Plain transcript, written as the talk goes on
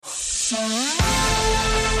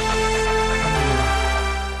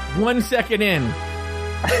1 second in.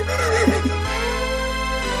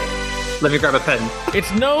 Let me grab a pen.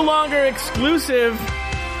 It's no longer exclusive.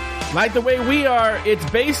 Like the way we are, it's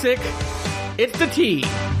basic. It's the T.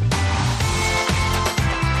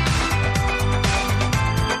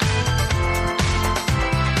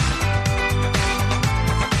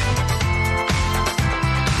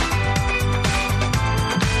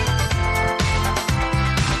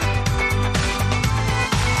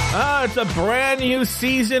 It's a brand new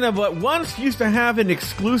season of what once used to have an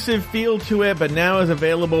exclusive feel to it, but now is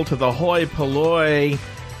available to the hoi polloi.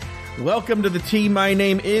 Welcome to the T. My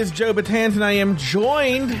name is Joe Batanz, and I am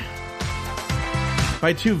joined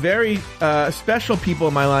by two very special people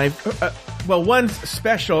in my life. Well, one's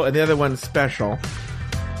special and the other one's special.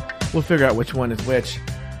 We'll figure out which one is which.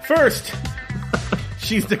 First,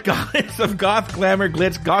 she's the goddess of goth, glamour,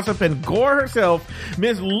 glitz, gossip, and gore herself,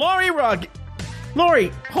 Miss Lori Rogge.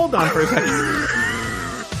 Lori, hold on for a second.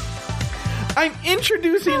 I'm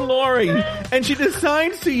introducing Lori, and she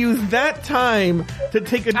decides to use that time to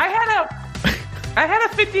take a... I had a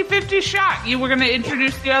 50-50 shot. You were going to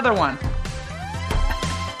introduce the other one.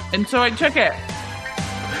 And so I took it.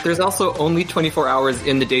 There's also only 24 hours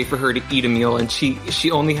in the day for her to eat a meal, and she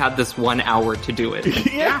only had this 1 hour to do it.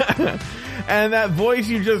 Yeah. And that voice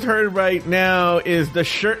you just heard right now is the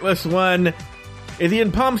shirtless one. Is he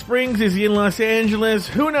in Palm Springs? Is he in Los Angeles?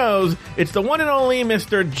 Who knows? It's the one and only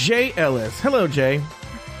Mr. Jay Ellis. Hello, Jay.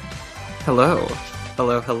 Hello.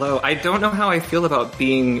 Hello, hello. I don't know how I feel about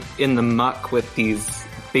being in the muck with these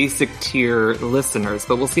basic tier listeners,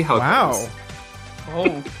 but we'll see how it goes.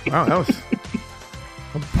 Oh. Wow, that was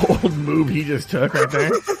a bold move he just took right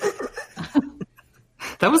there.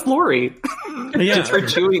 That was Lori. Yeah. Just her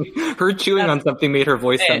chewing on something made her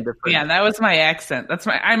voice sound different. Yeah, that was my accent. That's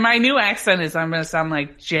my new accent is I'm going to sound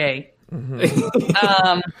like Jay.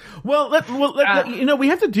 Mm-hmm. We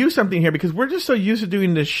have to do something here because we're just so used to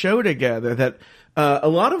doing this show together that a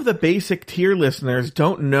lot of the basic tier listeners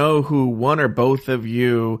don't know who one or both of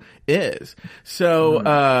you is.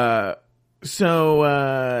 So,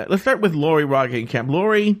 let's start with Lori Roggenkamp.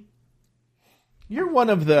 Lori, you're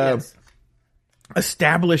one of the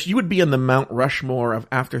established, you would be in the Mount Rushmore of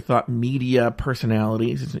Afterthought media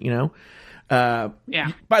personalities, you know?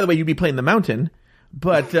 Yeah. By the way, you'd be playing the Mountain,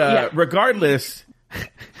 but regardless...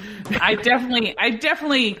 I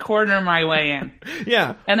definitely corner my way in.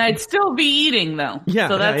 Yeah. And I'd still be eating, though. Yeah.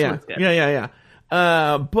 So that's yeah. what's good. Yeah.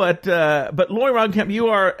 But Lori Roggenkamp, you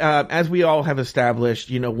are, as we all have established,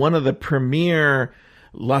 you know, one of the premier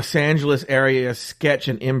Los Angeles area sketch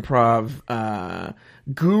and improv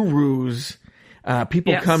gurus.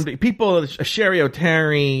 People, Sherry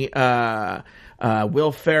O'Terry,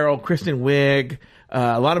 Will Ferrell, Kristen Wiig,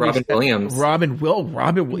 a lot of Robin Williams. Robin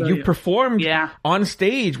Williams. You performed on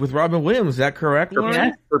stage with Robin Williams. Is that correct, Lauren?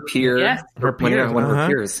 Yes. Her peer. Yes. One of her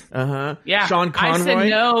peers. Yeah. Sean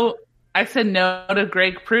Conroy. I said no to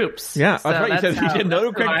Greg Proops. Yeah, so that's right. You said no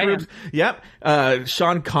to Greg Proops. Yep.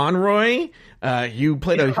 Sean Conroy. You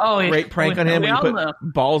played a great prank on him. You put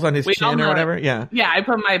balls on his chin or whatever. Yeah. Yeah, I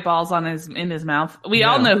put my balls in his mouth. We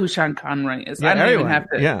all know who Sean Conroy is. Yeah, I don't even have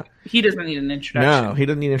to. Yeah. He doesn't need an introduction. No, he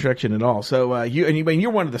doesn't need an introduction at all. So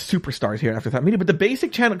you're one of the superstars here at Afterthought Media. But the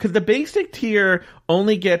basic channel, because the basic tier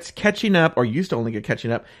only gets catching up, or used to only get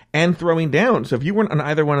catching up, and throwing down. So if you weren't on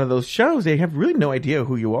either one of those shows, they have really no idea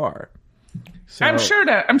who you are. So, I'm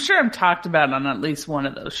sure I'm talked about on at least one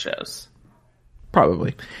of those shows.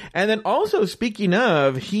 Probably. And then also, speaking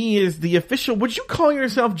of, he is the official, would you call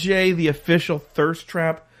yourself, Jay, the official thirst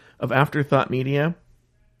trap of Afterthought Media?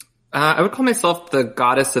 I would call myself the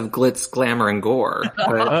goddess of glitz, glamour, and gore.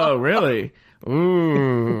 But... Oh, really?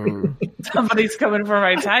 Ooh. Somebody's coming for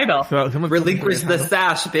my title. Relinquish the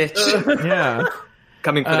sash, bitch. Yeah.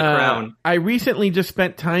 Coming for the crown. I recently just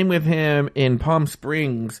spent time with him in Palm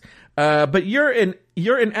Springs. But you're an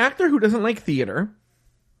actor who doesn't like theater.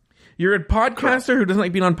 You're a podcaster who doesn't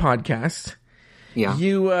like being on podcasts. Yeah.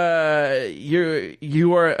 You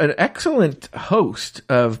are an excellent host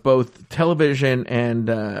of both television and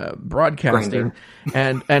broadcasting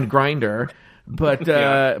and Grindr.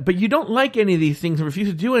 But you don't like any of these things and refuse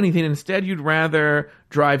to do anything. Instead, you'd rather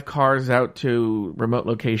drive cars out to remote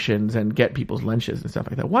locations and get people's lunches and stuff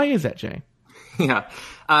like that. Why is that, Jay? Yeah.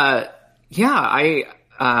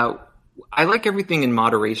 I like everything in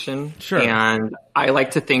moderation. Sure. And I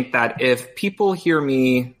like to think that if people hear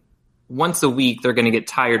me once a week, they're going to get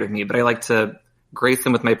tired of me. But I like to grace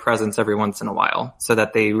them with my presence every once in a while so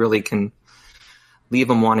that they really can leave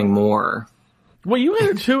them wanting more. Well, you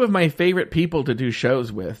are two of my favorite people to do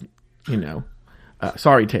shows with, you know.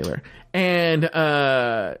 Sorry, Taylor. And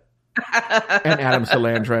and Adam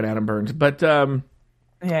Salandra and Adam Burns. But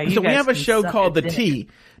Yeah, so we have a show called The Tea.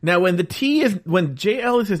 Now, when Jay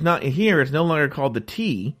Ellis is not here, it's no longer called The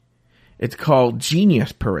Tea. It's called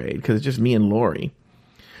Genius Parade because it's just me and Lori.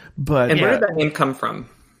 But where did that name come from?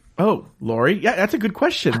 Oh, Lori? Yeah, that's a good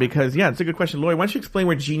question because, it's a good question. Lori, why don't you explain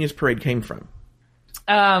where Genius Parade came from?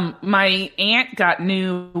 My aunt got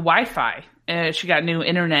new Wi-Fi. She got new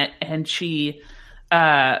internet, and she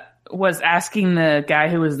was asking the guy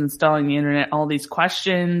who was installing the internet all these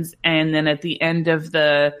questions. And then at the end of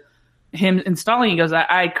him installing, he goes,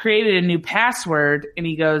 I created a new password. And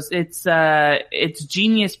he goes, it's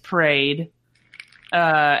Genius Parade.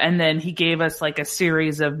 And then he gave us like a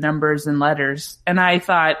series of numbers and letters. And I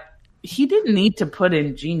thought, he didn't need to put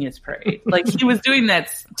in Genius Parade. Like, he was doing that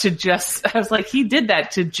I was like, he did that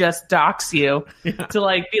to just dox you. Yeah. To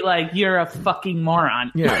like, be like, you're a fucking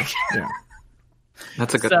moron. Yeah. Yeah.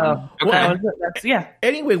 That's a good one. Okay.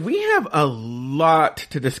 Anyway, we have a lot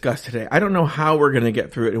to discuss today. I don't know how we're going to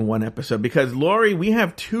get through it in one episode because, Lori, we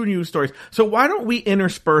have 2 news stories. So why don't we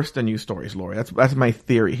intersperse the news stories, Lori? That's my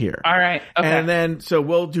theory here. All right. Okay. And then, so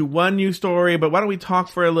we'll do one news story, but why don't we talk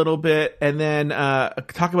for a little bit and then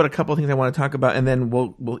talk about a couple of things I want to talk about, and then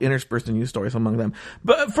we'll intersperse the news stories among them.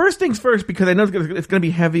 But first things first, because I know it's going to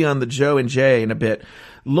be heavy on the Joe and Jay in a bit.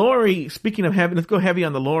 Lori, speaking of heavy, let's go heavy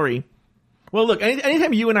on the Lori. Well, look,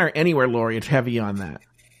 anytime you and I are anywhere, Lori, it's heavy on that.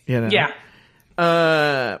 You know? Yeah.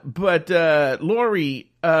 But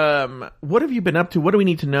Lori, what have you been up to? What do we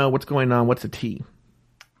need to know? What's going on? What's the tea?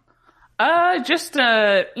 Just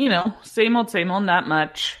same old, not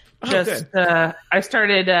much. Just I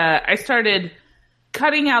started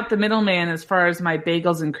cutting out the middleman as far as my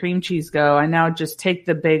bagels and cream cheese go. I now just take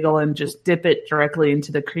the bagel and just dip it directly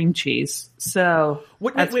into the cream cheese. So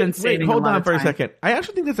wait, hold on for a second. I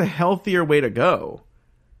actually think that's a healthier way to go.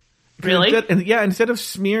 Really? Instead of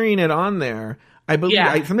smearing it on there, I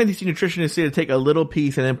believe sometimes you see nutritionists say to take a little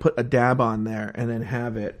piece and then put a dab on there and then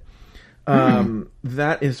have it.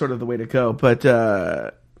 That is sort of the way to go. But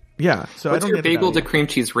So what's your bagel to cream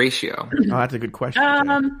cheese ratio? Oh, that's a good question.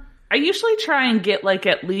 I usually try and get like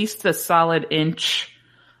at least a solid inch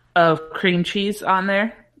of cream cheese on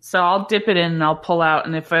there. So I'll dip it in and I'll pull out.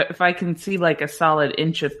 And if I can see like a solid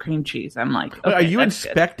inch of cream chease, I'm like, okay, are you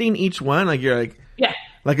inspecting each one? Like you're like, yeah,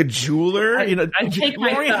 like a jeweler? I take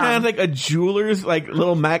my Lori has like a jeweler's like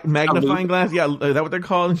little magnifying glass. Yeah. Is that what they're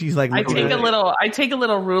called? And she's like, I take a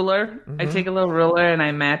little ruler. Mm-hmm. I take a little ruler and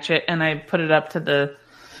I match it and I put it up to the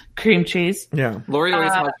cream cheese. Yeah. Lori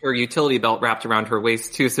always has her utility belt wrapped around her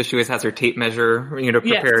waist too, so she always has her tape measure,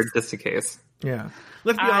 prepared just in case. Yeah.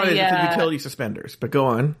 Let's be honest, it's utility suspenders, but go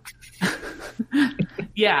on.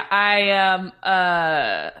 Yeah,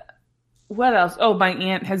 what else? Oh, my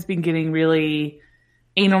aunt has been getting really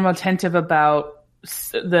anal retentive about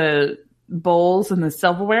the bowls and the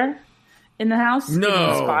silverware in the house.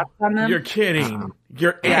 No, spots on them. You're kidding.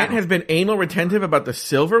 Your aunt has been anal retentive about the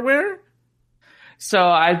silverware? So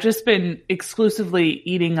I've just been exclusively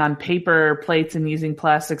eating on paper plates and using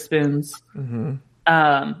plastic spoons. Mm-hmm.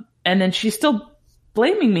 And then she's still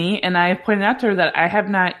blaming me, and I pointed out to her that I have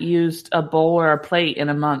not used a bowl or a plate in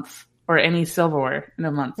a month, or any silverware in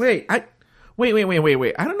a month. Wait. I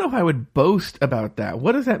don't know if I would boast about that.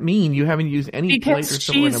 What does that mean? You haven't used any plate or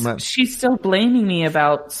silverware in a month? She's still blaming me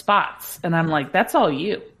about spots, and I'm like, that's all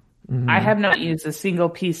you. Mm-hmm. I have not used a single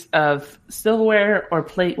piece of silverware or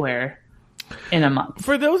plateware in a month.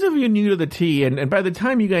 For those of you new to the tea, and by the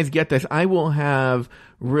time you guys get this, I will have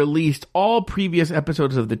released all previous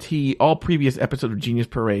episodes of the tea, all previous episodes of Genius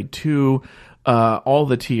Parade to all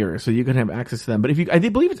the tiers, so you can have access to them. But I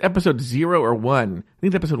believe it's episode 0 or 1. I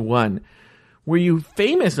think it's episode 1, where you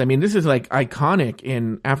this is like iconic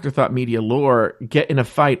in Afterthought Media lore, get in a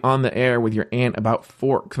fight on the air with your aunt about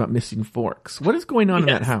forks, about missing forks. What is going on in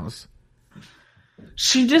that house?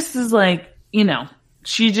 She just is like,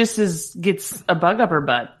 she just gets a bug up her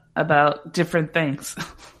butt about different things.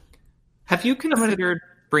 Have you considered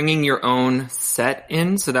bringing your own set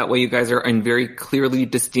in so that way you guys are in very clearly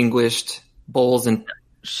distinguished bowls and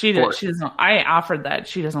She doesn't. I offered that.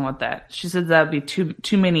 She doesn't want that. She said that would be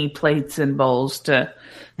too many plates and bowls to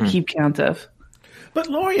keep count of. But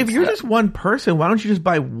Lori, if you're just one person, why don't you just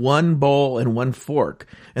buy one bowl and one fork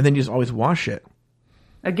and then you just always wash it?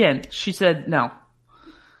 Again, she said no.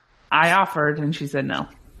 I offered and she said no.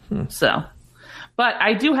 So, but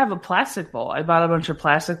I do have a plastic bowl. I bought a bunch of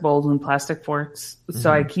plastic bowls and plastic forks, so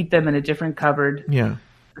I keep them in a different cupboard. Yeah.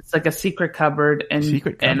 It's like a secret cupboard,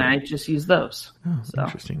 and I just use those. Oh, so.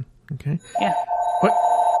 Interesting. Okay. Yeah. What?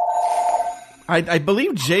 I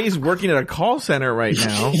believe Jay's working at a call center right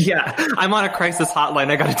now. Yeah, I'm on a crisis hotline.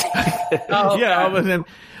 I gotta take it. Oh, yeah, all of a sudden.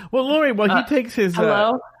 Well, Lori, while he takes his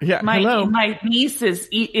hello, hello. My niece is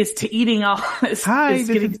eating all. Is Hi,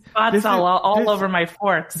 getting spots all over my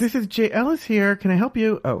forks. This is Jay Ellis here. Can I help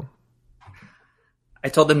you? Oh, I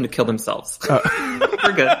told them to kill themselves.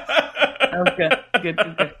 We're good. Oh,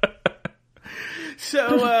 good.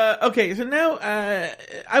 So, okay, so now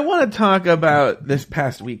I want to talk about this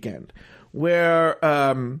past weekend where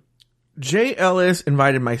Jay Ellis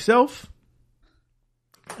invited myself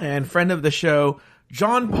and friend of the show,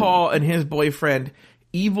 John Paul, and his boyfriend,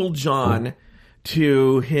 Evil John,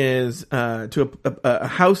 to his to a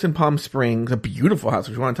house in Palm Springs, a beautiful house,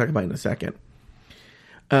 which we want to talk about in a second.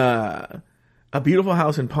 A beautiful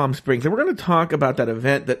house in Palm Springs. And we're going to talk about that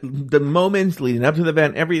event, the moments leading up to the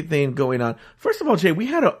event, everything going on. First of all, Jay,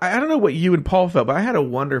 I don't know what you and Paul felt, but I had a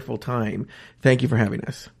wonderful time. Thank you for having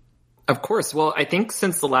us. Of course. Well, I think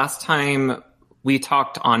since the last time we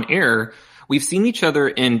talked on air, we've seen each other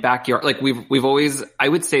in backyard. Like we've always, I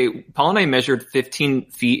would say, Paul and I measured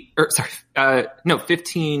 15 feet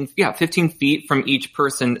from each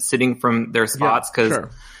person sitting from their spots. Cause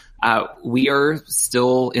we are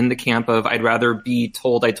still in the camp of, I'd rather be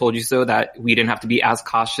told I told you so, that we didn't have to be as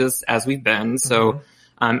cautious as we've been. So,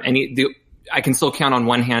 I can still count on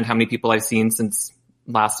one hand how many people I've seen since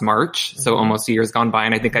last March. So almost a year's gone by,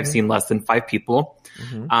 and I think I've seen less than 5 people.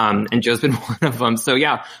 And Joe's been one of them. So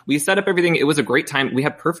yeah, we set up everything. It was a great time. We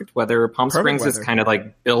had perfect weather. Palm Springs is kind of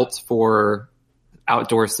like built for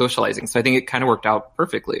outdoor socializing. So I think it kind of worked out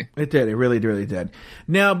perfectly. It did. It really, really did.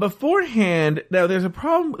 Now, beforehand, there's a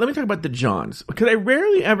problem. Let me talk about the Johns, because I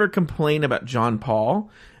rarely ever complain about John Paul.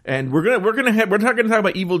 And we're going to talk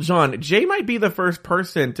about Evil John. Jay might be the first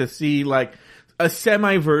person to see like a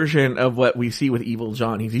semi version of what we see with Evil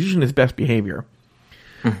John. He's usually in his best behavior.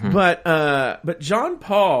 But John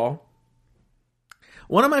Paul,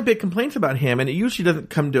 one of my big complaints about him, and it usually doesn't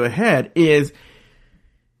come to a head, is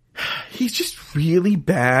he's just really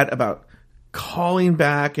bad about calling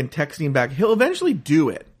back and texting back. He'll eventually do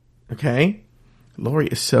it. Okay. Lori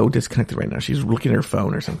is so disconnected right now. She's looking at her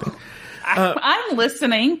phone or something. I'm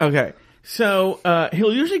listening. Okay. So,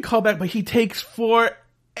 he'll usually call back, but he takes forever.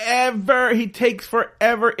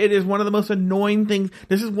 It is one of the most annoying things.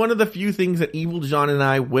 This is one of the few things that Evil John and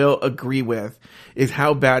I will agree with, is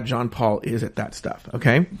how bad John Paul is at that stuff.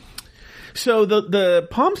 Okay. So the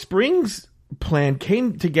Palm Springs plan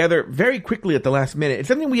came together very quickly at the last minute. It's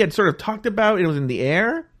something we had sort of talked about. It was in the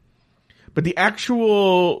air, but the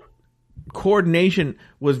actual coordination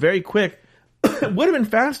was very quick. It would have been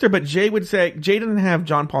faster, but Jay would say, Jay didn't have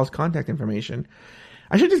John Paul's contact information.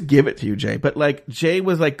 I should just give it to you, Jay. But like, Jay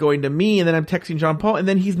was like going to me, and then I'm texting John Paul, and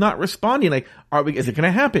then he's not responding. Like, is it going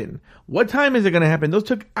to happen? What time is it going to happen? Those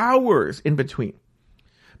took hours in between.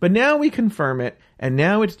 But now we confirm it, and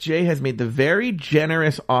now Jay has made the very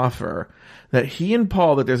generous offer that he and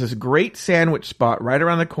Paul, that there's this great sandwich spot right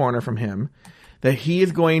around the corner from him, that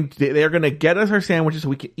they're going to get us our sandwiches so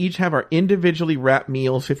we can each have our individually wrapped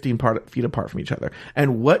meals 15 feet apart from each other.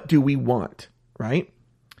 And what do we want? Right?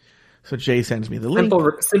 So Jay sends me the link.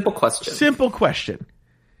 Simple question. Simple question.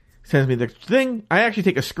 Sends me the thing. I actually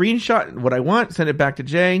take a screenshot of what I want, send it back to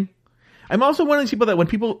Jay. I'm also one of these people that when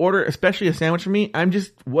people order, especially a sandwich from me, I'm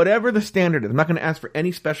just, whatever the standard is, I'm not going to ask for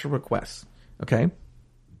any special requests. Okay?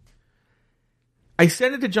 I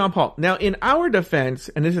send it to John Paul. Now, in our defense,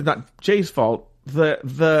 and this is not Jay's fault,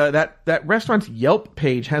 that restaurant's Yelp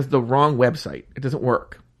page has the wrong website. It doesn't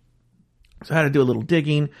work. So I had to do a little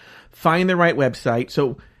digging, find the right website.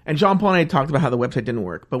 And John Paul and I talked about how the website didn't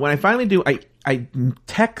work. But when I finally do, I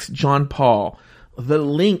text John Paul the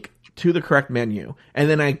link to the correct menu. And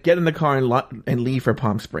then I get in the car and leave for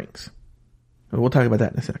Palm Springs. And we'll talk about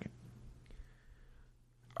that in a second.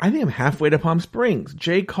 I think I'm halfway to Palm Springs.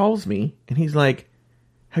 Jay calls me and he's like,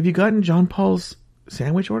 have you gotten John Paul's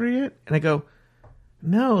sandwich order yet? And I go,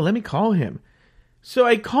 no, let me call him. So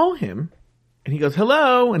I call him and he goes,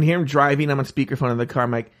 hello. And I hear him driving. I'm on speakerphone in the car.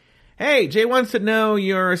 I'm like, hey, Jay wants to know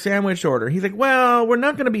your sandwich order. He's like, well, we're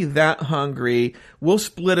not going to be that hungry. We'll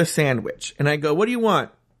split a sandwich. And I go, what do you want?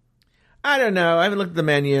 I don't know. I haven't looked at the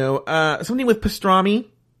menu. Something with pastrami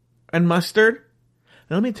and mustard.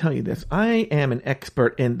 Now, let me tell you this. I am an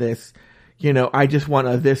expert in this. You know, I just want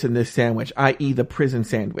a this and this sandwich, i.e. the prison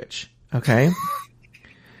sandwich. Okay?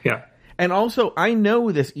 Yeah. And also, I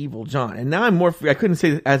know this Evil John. And now I'm more free. I couldn't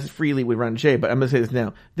say this as freely with Ron Jay, but I'm going to say this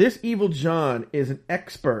now. This Evil John is an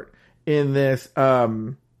expert in this. He's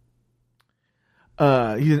an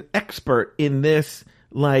expert in this,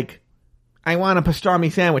 like, I want a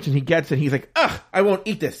pastrami sandwich, and he gets it. He's like, ugh, I won't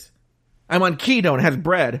eat this. I'm on keto and has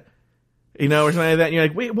bread. or something like that. And you're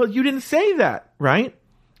like, wait, well, you didn't say that, right?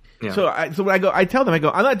 Yeah. So when I tell them,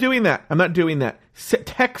 I'm not doing that. I'm not doing that.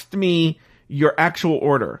 Text me your actual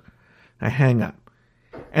order. I hang up.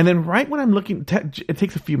 And then right when I'm looking, it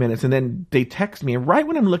takes a few minutes, and then they text me. And right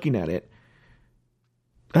when I'm looking at it,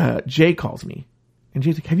 Jay calls me. And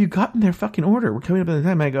Jay's like, have you gotten their fucking order? We're coming up at the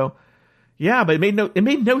time. I go, yeah, but it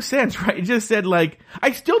made no sense, right? It just said, like,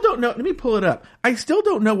 I still don't know. Let me pull it up. I still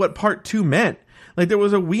don't know what part 2 meant. Like, there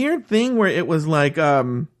was a weird thing where it was like,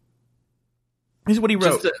 this is what he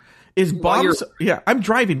wrote. Is bombs? Yeah, I'm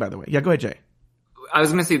driving, by the way. Yeah, go ahead, Jay. I was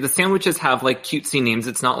going to say, the sandwiches have, like, cutesy names.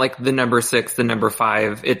 It's not like the number 6, the number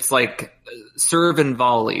 5. It's like serve and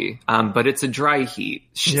volley, but it's a dry heat.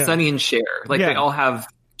 Sunny and share. Like, they all have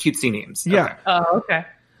cutesy names. Yeah. Okay. Oh, okay.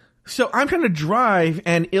 So I'm trying to drive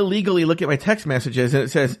and illegally look at my text messages, and it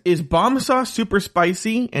says, is bomb sauce super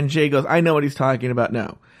spicy? And Jay goes, I know what he's talking about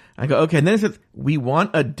now. I go, okay. And then it says, we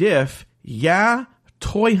want a diff. Yeah,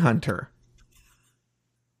 toy hunter.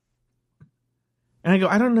 And I go,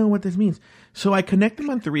 I don't know what this means. So I connect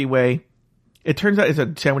them on 3-way. It turns out it's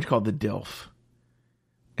a sandwich called the DILF.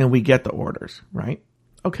 And we get the orders, right?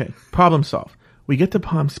 Okay, problem solved. We get to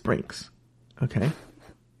Palm Springs. Okay.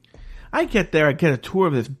 I get there, I get a tour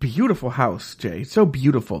of this beautiful house, Jay. It's so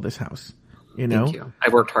beautiful, this house. Thank you. I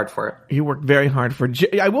worked hard for it. You worked very hard for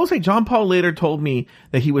it. I will say, John Paul later told me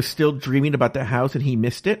that he was still dreaming about the house and he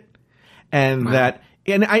missed it. And that,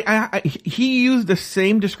 and he used the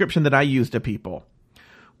same description that I used to people,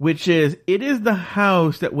 which is, it is the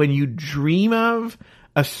house that when you dream of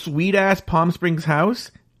a sweet ass Palm Springs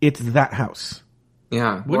house, it's that house.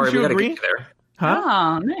 Yeah. Wouldn't you agree? There. Huh?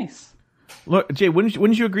 Oh, nice. Look, Jay, wouldn't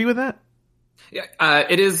you agree with that? Yeah,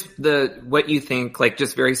 it is what you think, like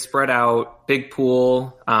just very spread out, big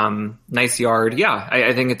pool, nice yard. Yeah,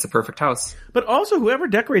 I think it's a perfect house. But also, whoever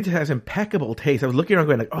decorates it has impeccable taste. I was looking around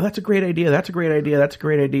going like, oh, that's a great idea. That's a great idea. That's a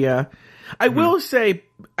great idea. I will say,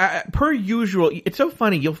 per usual, it's so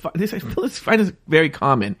funny. You'll find this. I find this very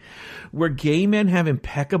common, where gay men have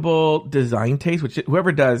impeccable design taste, which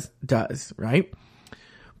whoever does, right?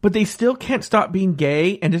 But they still can't stop being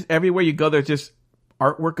gay, and just everywhere you go, there's just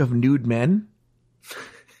artwork of nude men.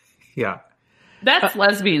 Yeah. That's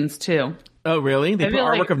lesbians too. Oh, really? They put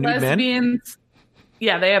artwork of nude men?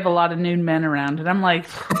 Yeah, they have a lot of nude men around, and I'm like,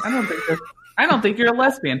 I don't think you're a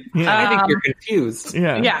lesbian. Yeah. I think you're confused.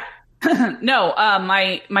 Yeah. Yeah. No,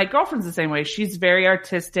 my girlfriend's the same way. She's very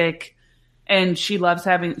artistic, and she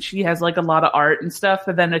has like a lot of art and stuff,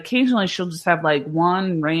 but then occasionally she'll just have like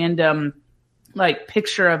one random like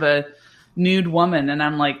picture of a nude woman, and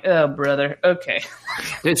I'm like, oh brother, okay.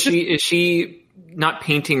 Is she not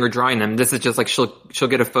painting or drawing them? This is just like she'll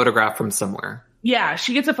get a photograph from somewhere. Yeah,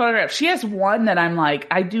 she gets a photograph. She has one that I'm like,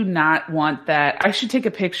 I do not want that. I should take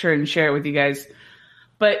a picture and share it with you guys.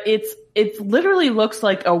 But it literally looks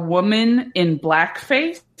like a woman in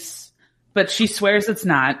blackface, but she swears it's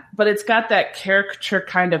not. But it's got that caricature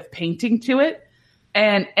kind of painting to it.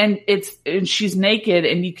 And she's naked,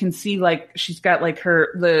 and you can see like she's got like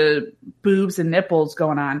the boobs and nipples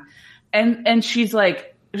going on, and she's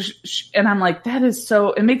like, and I'm like, that is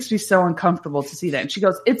so. It makes me so uncomfortable to see that. And she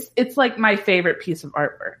goes, it's like my favorite piece of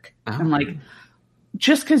artwork. Oh. I'm like,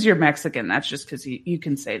 just because you're Mexican, that's just because you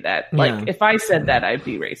can say that. Like if I said that, I'd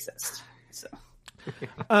be racist.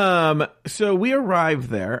 So. So we arrived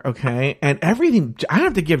there, okay, and everything. I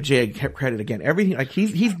have to give Jay credit again. Everything, like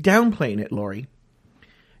he's downplaying it, Lori.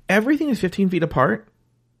 Everything is 15 feet apart.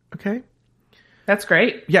 Okay. That's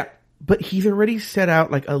great. Yeah. But he's already set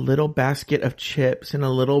out like a little basket of chips and a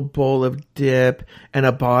little bowl of dip and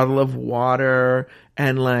a bottle of water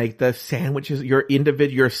and like the sandwiches, your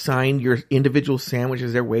individual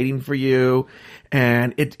sandwiches, they're waiting for you.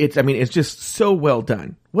 And it's just so well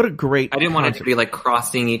done. What a great I didn't want it to be like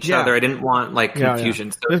crossing each other. I didn't want like confusion.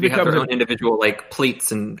 Yeah. So we have their own individual like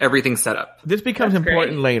plates and everything set up. This becomes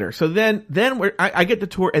important later. So then I get the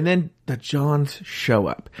tour, and then the Johns show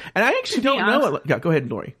up. And I actually don't know it. Yeah, go ahead,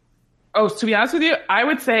 Lori. Oh, to be honest with you, I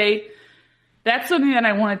would say that's something that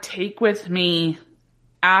I want to take with me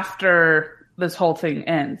after this whole thing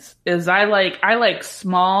ends. Is I like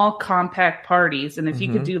small, compact parties, and if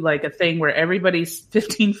you could do like a thing where everybody's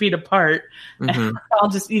 15 feet apart, and we're all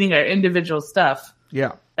just eating our individual stuff.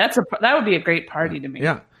 Yeah, that would be a great party to me.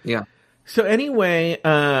 Yeah. So anyway,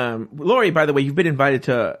 Lori, by the way, you've been invited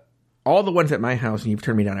to all the ones at my house, and you've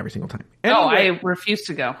turned me down every single time. Anyway, I refuse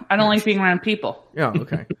to go. I don't like being around people. Yeah,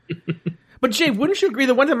 okay. But Jay, wouldn't you agree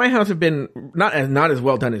the ones at my house have been not as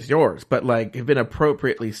well done as yours, but like have been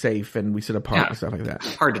appropriately safe, and we sit apart and stuff like that?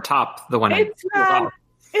 Hard to top the one. It's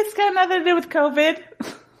got nothing to do with COVID.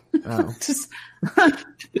 Oh. Just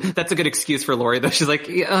That's a good excuse for Lori, though. She's like,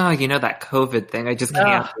 oh, that COVID thing. I just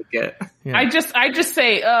can't take it. Yeah. I just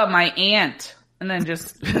say, oh, my aunt, and then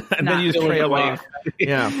just And then not you just really trail away. off.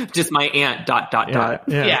 Yeah. Just my aunt, ... Yeah.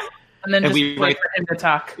 Yeah. And then And just we wait write- for him to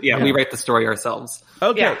talk. Yeah, we write the story ourselves.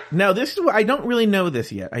 Okay. Yeah. Now this is what I don't really know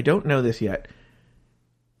this yet.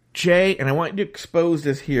 Jay, and I want you to expose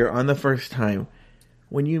this here on the first time.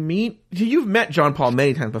 When you meet, you've met John Paul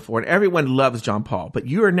many times before, and everyone loves John Paul, but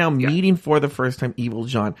you are now meeting for the first time Evil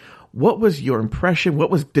John. What was your impression?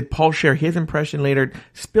 Did Paul share his impression later?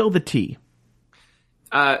 Spill the tea.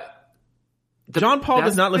 John Paul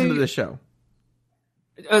does not listen to this show.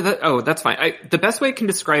 That's fine. The best way I can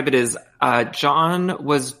describe it is John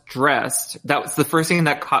was dressed. That was the first thing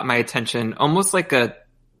that caught my attention. Almost like a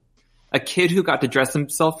kid who got to dress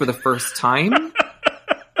himself for the first time.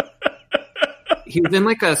 He was in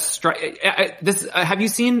like a have you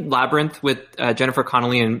seen Labyrinth with Jennifer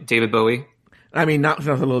Connelly and David Bowie? I mean, not as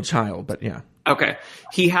a little child, but yeah. Okay.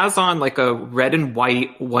 He has on like a red and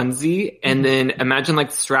white onesie, and then imagine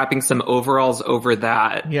like strapping some overalls over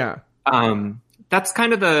that. Yeah. That's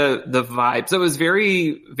kind of the vibe. So it was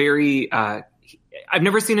very, very, I've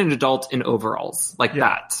never seen an adult in overalls like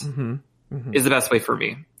that. Is the best way for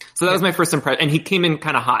me. So that was my first impression. And he came in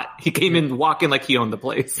kind of hot. He came in walking like he owned the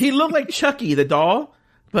place. He looked like Chucky, the doll,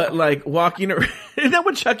 but like walking around. Isn't that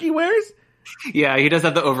what Chucky wears? Yeah, he does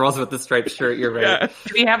have the overalls with the striped shirt. You're right. Yeah.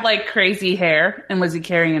 Did he have like crazy hair? And was he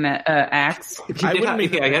carrying an axe? He did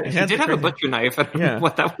have a butcher knife. I don't know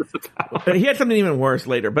what that was about. But he had something even worse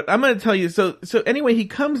later. But I'm going to tell you. So anyway, he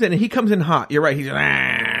comes in hot. You're right. He's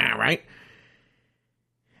right.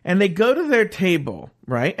 And they go to their table,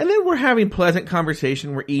 right? And then we're having pleasant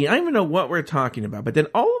conversation. We're eating. I don't even know what we're talking about. But then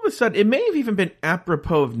all of a sudden, it may have even been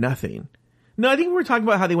apropos of nothing. No, I think we were talking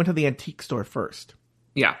about how they went to the antique store first.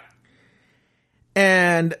 Yeah.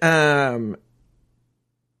 And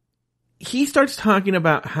he starts talking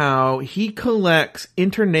about how he collects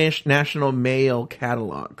international mail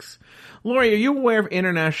catalogs. Lori, are you aware of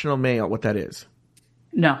international mail, what that is?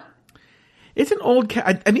 No. It's an old,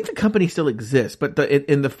 I think the company still exists, but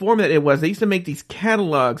in the form that it was, they used to make these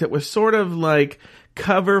catalogs that was sort of like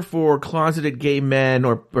cover for closeted gay men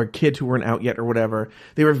or kids who weren't out yet or whatever.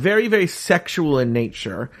 They were very, very sexual in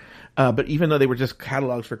nature. But even though they were just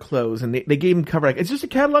catalogs for clothes, and they gave them cover, like, it's just a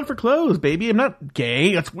catalog for clothes, baby. I'm not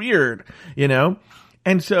gay. That's weird,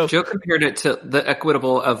 And so Joe compared it to the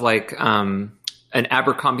equitable of like an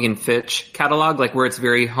Abercrombie and Fitch catalog, like where it's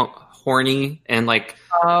very horny and like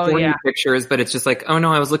horny pictures, but it's just like, oh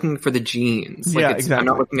no, I was looking for the jeans. Like exactly. I'm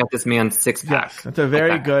not looking at this man's six pack. Yes, that's a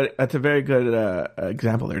very good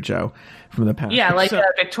example there, Joe, from the past. Yeah, like a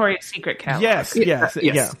Victoria's Secret catalog. Yes.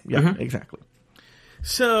 Yeah, exactly.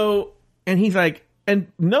 So, and he's like,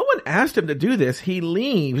 and no one asked him to do this. He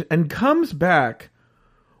leaves and comes back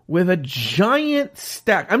with a giant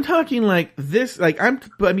stack. I'm talking like this, like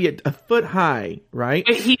a foot high, right?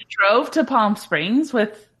 Wait, he drove to Palm Springs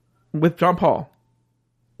with John Paul.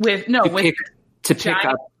 To pick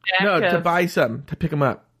up. To buy some, to pick them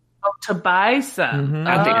up. Oh, to buy some.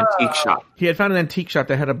 At the antique shop. He had found an antique shop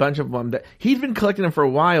that had a bunch of them. That he'd been collecting them for a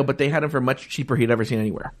while, but they had them for much cheaper he'd ever seen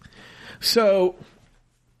anywhere. So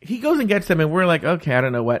he goes and gets them, and we're like, okay, I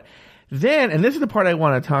don't know what. Then, and this is the part I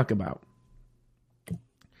want to talk about.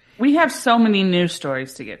 We have so many news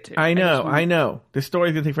stories to get to. I know. The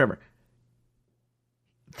story's going to take forever.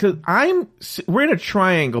 Because we're in a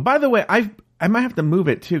triangle. By the way, I might have to move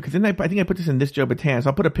it too, because then I think I put this in This Joe Batanz.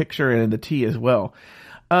 I'll put a picture in the T as well.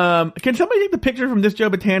 Can somebody take the picture from This Joe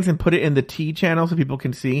Batanz and put it in the T channel so people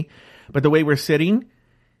can see? But the way we're sitting.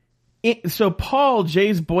 So Paul,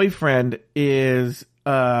 Jay's boyfriend, is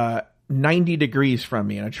 90 degrees from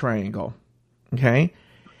me in a triangle. Okay?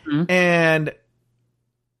 Mm-hmm. And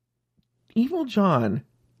Evil John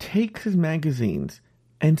takes his magazines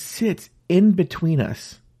and sits in between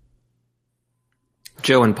us.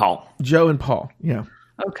 Joe and Paul, yeah.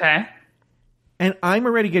 Okay. And I'm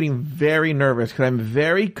already getting very nervous because I'm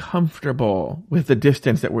very comfortable with the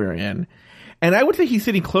distance that we're in. And I would think he's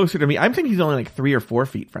sitting closer to me. I'm thinking he's only like 3 or 4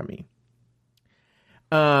 feet from me.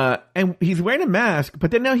 And he's wearing a mask, but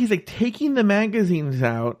then now he's like taking the magazines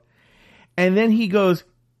out, and then he goes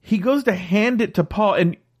to hand it to Paul,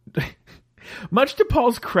 and much to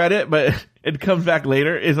Paul's credit, but it comes back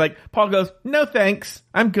later, is like, Paul goes, no thanks,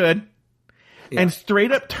 I'm good. Yeah. And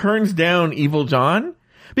straight up turns down Evil John.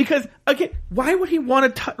 Because, okay, why would he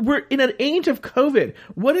want to we're in an age of COVID.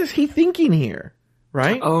 What is he thinking here?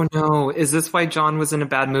 Right? Oh no, is this why John was in a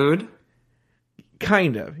bad mood?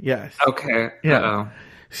 Kind of, yes. Okay. Yeah. Uh-oh.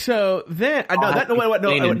 So then, no,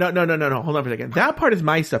 hold on for a second. That part is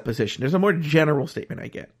my supposition. There's a more general statement I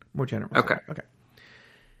get. More general. Okay. Okay.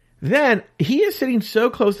 Then he is sitting so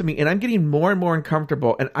close to me, and I'm getting more and more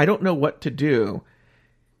uncomfortable, and I don't know what to do.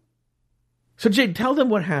 So Jay, tell them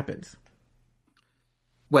what happens.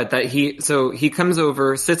 He comes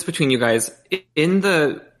over, sits between you guys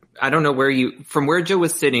I don't know from where Joe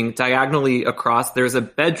was sitting, diagonally across, there's a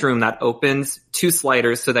bedroom that opens 2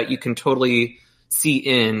 sliders so that you can totally see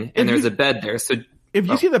in, and there's a bed there. So if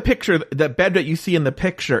you see the picture, the bed that you see in the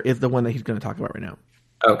picture is the one that he's going to talk about right now.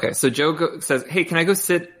 Okay. So Joe says, hey, can I go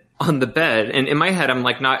sit on the bed? And in my head, I'm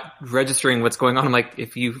like not registering what's going on. I'm like,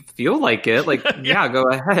 if you feel like it, like, yeah, go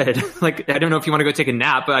ahead. Like, I don't know if you want to go take a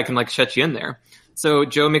nap, but I can like shut you in there. So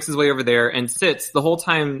Joe makes his way over there and sits. The whole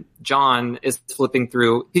time John is flipping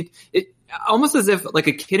through it almost as if like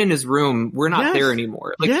a kid in his room, we're not there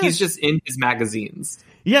anymore. Like he's just in his magazines.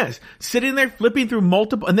 Yes. Sitting there flipping through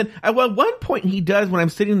multiple. And then at one point he does, when I'm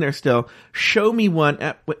sitting there still, show me one.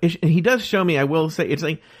 And he does show me, I will say, it's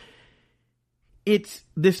like, it's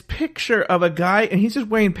this picture of a guy, and he's just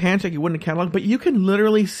wearing pants like you would in a catalog, but you can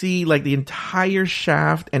literally see like the entire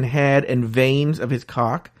shaft and head and veins of his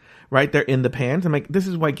cock right there in the pants. I'm like, this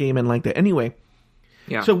is why gay men like that. Anyway.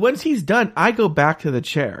 Yeah. So once he's done, I go back to the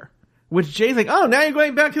chair, which Jay's like, oh, now you're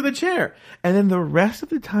going back to the chair. And then the rest of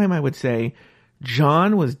the time, I would say,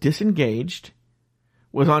 John was disengaged,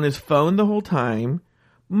 was on his phone the whole time,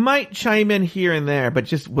 might chime in here and there, but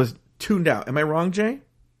just was tuned out. Am I wrong, Jay?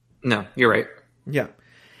 No, you're right. Yeah.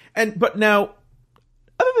 But now,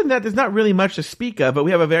 other than that, there's not really much to speak of, but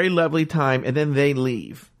we have a very lovely time, and then they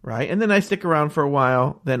leave, right? And then I stick around for a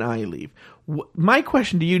while, then I leave. My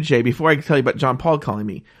question to you, Jay, before I tell you about John Paul calling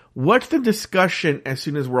me, what's the discussion as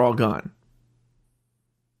soon as we're all gone?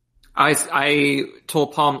 I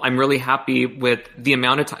told Paul I'm really happy with the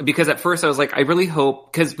amount of time, because at first I was like, I really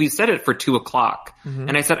hope, because we set it for 2:00, mm-hmm.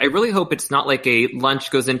 and I said, I really hope it's not like a lunch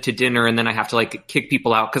goes into dinner and then I have to like kick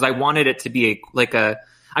people out, because I wanted it to be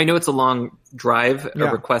I know it's a long drive, a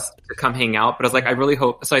request to come hang out, but I was like, I really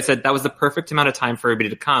hope. So I said that was the perfect amount of time for everybody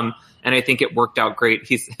to come, and I think it worked out great.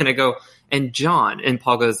 And I go, and John, and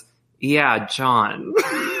Paul goes, yeah, John.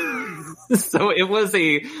 So it was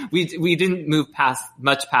we didn't move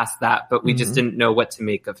much past that, but we just didn't know what to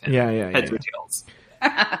make of him. Heads or tails.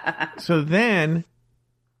 So then,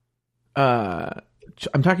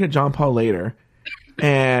 I'm talking to John Paul later,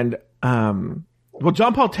 and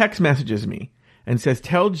John Paul text messages me and says,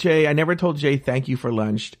 tell Jay, I never told Jay thank you for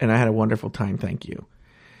lunch, and I had a wonderful time, thank you.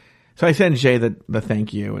 So I send Jay the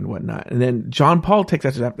thank you and whatnot. And then John Paul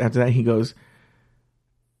texts after that, he goes,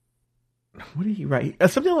 what did he write?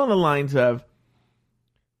 Something along the lines of,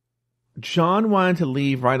 John wanted to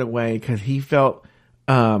leave right away because he felt,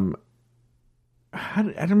 I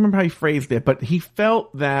don't remember how he phrased it, but he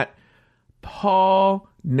felt that Paul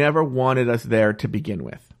never wanted us there to begin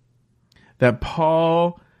with. That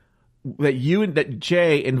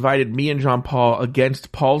Jay invited me and John Paul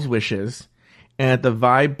against Paul's wishes, and the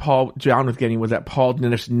vibe John was getting was that Paul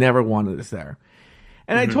just never wanted us there.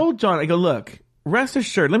 And I told John, I go, look, rest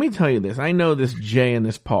assured, let me tell you this. I know this Jay and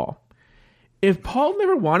this Paul. If Paul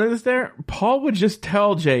never wanted us there, Paul would just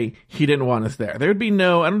tell Jay he didn't want us there. There would be I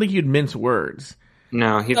don't think he'd mince words.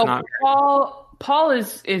 No, he's not. Paul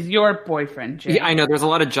is your boyfriend, Jay. Yeah, I know. There's a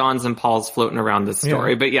lot of Johns and Pauls floating around this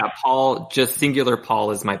story. Yeah. But yeah, Paul, just singular Paul,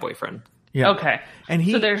 is my boyfriend. Yeah. Okay. And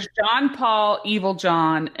so there's John Paul, Evil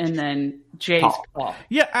John, and then Jay's Paul.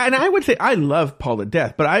 Yeah, and I would say I love Paul to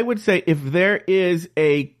death, but I would say if there is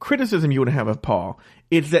a criticism you would have of Paul,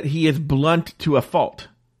 it's that he is blunt to a fault.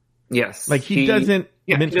 Yes. Like he doesn't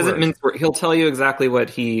mince words. He'll tell you exactly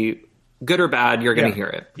what good or bad, you're going to hear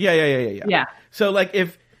it. Yeah. So like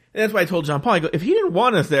that's why I told John Paul, I go, if he didn't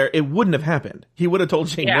want us there, it wouldn't have happened. He would have told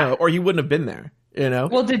Jay no, or he wouldn't have been there. You know?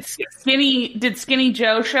 Well, did Skinny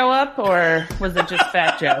Joe show up, or was it just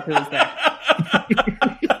Fat Joe who was there?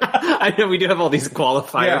 I know we do have all these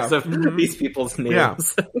qualifiers of these people's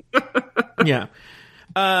names. Yeah.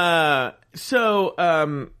 So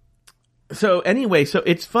anyway, so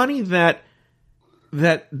it's funny that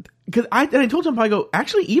because I told John Paul, I go,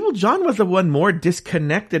 actually, Evil John was the one more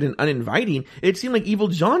disconnected and uninviting. It seemed like Evil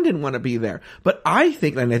John didn't want to be there. But I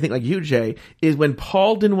think like you, Jay, is when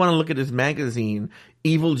Paul didn't want to look at his magazine,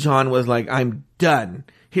 Evil John was like, I'm done.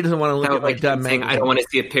 He doesn't want to look at my dumb magazine. I don't want to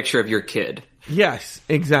see a picture of your kid. Yes,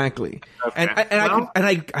 exactly. Okay.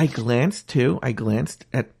 I glanced too. I glanced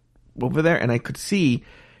at over there, and I could see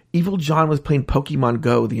Evil John was playing Pokemon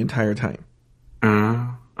Go the entire time.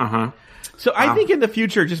 So I think in the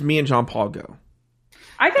future, just me and John Paul go.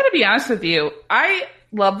 I got to be honest with you. I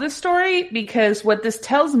love this story because what this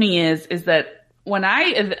tells me is that when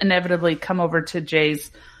I inevitably come over to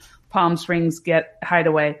Jay's Palm Springs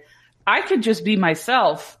hideaway, I could just be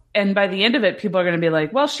myself. And by the end of it, people are going to be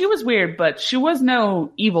like, well, she was weird, but she was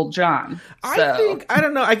no evil John. So. I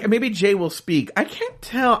don't know. Maybe Jay will speak. I can't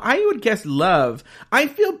tell. I would guess love. I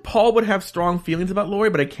feel Paul would have strong feelings about Lori,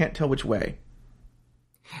 but I can't tell which way.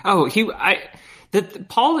 Oh,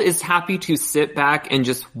 Paul is happy to sit back and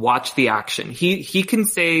just watch the action. He can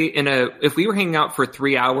say if we were hanging out for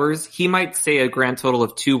 3 hours, he might say a grand total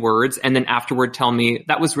of 2 words and then afterward tell me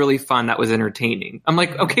that was really fun. That was entertaining. I'm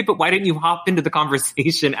like, okay, but why didn't you hop into the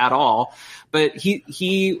conversation at all? But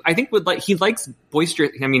he likes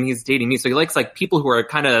boisterous. I mean, he's dating me, so he likes like people who are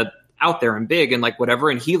kind of out there and big and like whatever.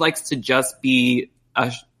 And he likes to just be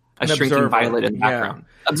a shrinking observer. violet in the background.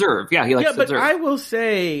 Observe. Yeah, he likes to observe. I will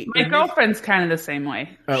say my girlfriend's kind of the same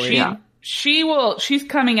way. Oh, yeah. She's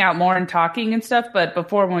coming out more and talking and stuff, but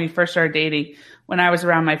before when we first started dating, when I was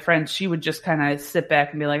around my friends, she would just kind of sit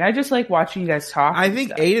back and be like, I just like watching you guys talk. I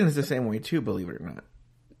think Aiden is the same way too, believe it or not.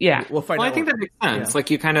 Yeah. We'll find out. I think that makes sense. Yeah. Like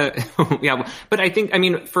you kind of, yeah. But I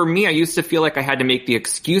think, for me, I used to feel like I had to make the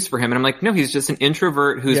excuse for him. And I'm like, no, he's just an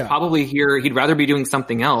introvert who's probably here. He'd rather be doing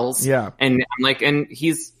something else. Yeah. And I'm like, and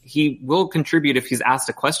he will contribute if he's asked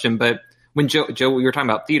a question. But when Joe, we were talking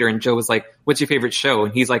about theater and Joe was like, what's your favorite show?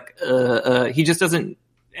 And he's like, he just doesn't,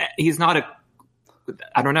 he's not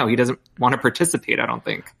I don't know. He doesn't want to participate, I don't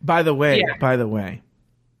think. By the way,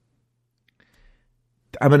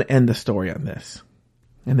 I'm going to end the story on this.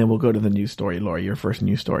 And then we'll go to the news story, Lori. Your first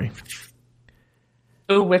news story.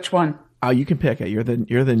 Oh, which one? Oh, you can pick it. You're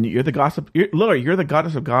the gossip. Lori, you're the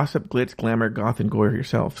goddess of gossip, glitz, glamour, goth, and gore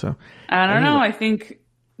yourself. So I don't know. I think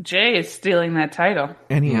Jay is stealing that title.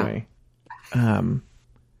 Anyway, I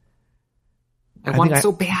want it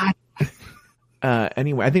so bad.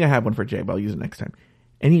 Anyway, I think I have one for Jay, but I'll use it next time.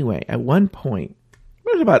 Anyway, at one point,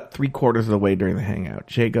 it was about 3/4 of the way during the hangout.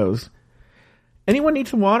 Jay goes, "Anyone need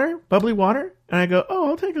some water? Bubbly water?" And I go, "Oh,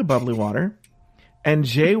 I'll take a bubbly water." And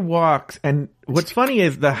Jay walks, and what's funny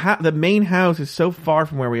is the main house is so far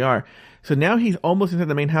from where we are. So now he's almost inside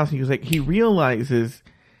the main house, and he realizes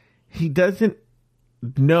he doesn't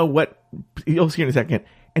know what, you'll see in a second.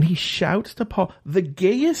 And he shouts to Paul, the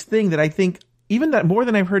gayest thing that I think, even that more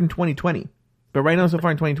than I've heard in 2020. But right now, so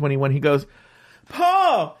far in 2021, he goes,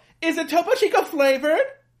 "Paul, is it Topo Chico flavored?"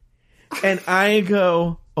 And I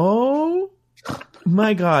go, "Oh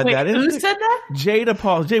my God." Wait, that is who said that? Jay to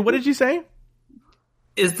Paul. Jay, what did you say?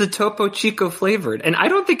 Is the Topo Chico flavored? And I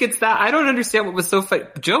don't think it's that. I don't understand what was so funny.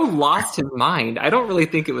 Joe lost his mind. I don't really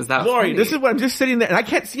think it was that Lori, funny. this is what I'm just sitting there, and I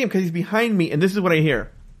can't see him because he's behind me, and this is what I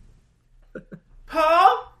hear.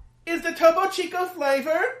 "Paul, is the Topo Chico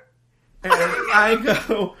flavored?" And I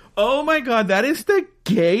go, "Oh my God, that is the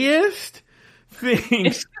gayest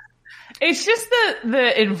thing." It's just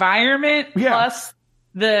the environment plus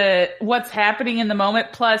what's happening in the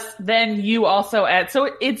moment, plus then you also add,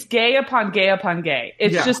 so it's gay upon gay upon gay.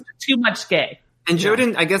 It's just too much gay. And Joe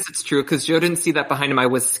didn't, I guess it's true, because Joe didn't see that behind him. I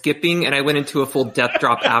was skipping, and I went into a full death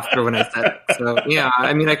drop after when I said it. So, yeah,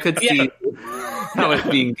 I mean, I could see how it's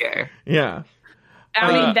being gay. Yeah.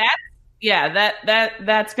 I mean,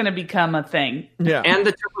 that's going to become a thing. Yeah. And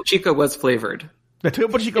the Topo Chico was flavored. The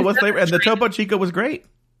Topo Chico was flavored, and the Topo Chico was great.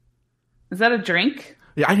 Is that a drink?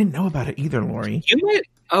 Yeah, I didn't know about it either, Lori.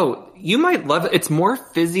 You might love it. It's more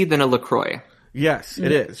fizzy than a LaCroix. Yes,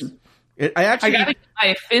 it is. I got to get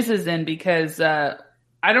my fizzes in because I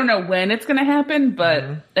don't know when it's going to happen, but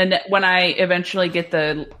and when I eventually get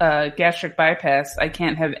the gastric bypass, I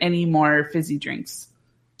can't have any more fizzy drinks.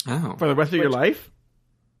 Oh. For the rest of your life?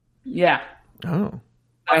 Yeah. Oh.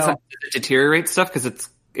 Does it deteriorate stuff because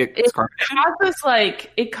it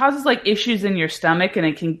causes issues in your stomach, and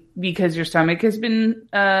it can, because your stomach has been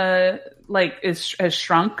has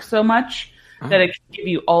shrunk so much that it can give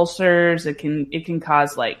you ulcers. It can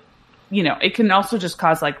cause it can also just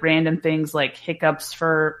cause random things like hiccups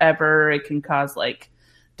forever. It can cause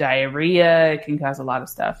diarrhea. It can cause a lot of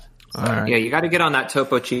stuff. So, yeah, you got to get on that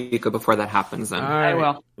Topo Chico before that happens. Then I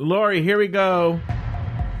will. Lori, here we go.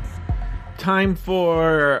 Time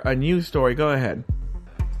for a news story. Go ahead.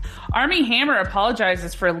 Armie Hammer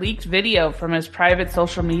apologizes for a leaked video from his private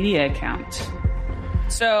social media account.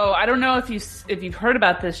 So I don't know if you've heard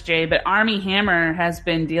about this, Jay, but Armie Hammer has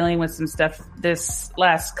been dealing with some stuff this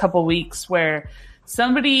last couple weeks where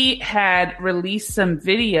somebody had released some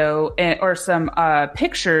video or some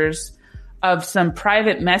pictures of some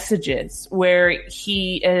private messages where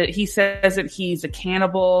he says that he's a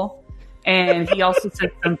cannibal, and he also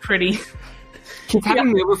said some pretty. He's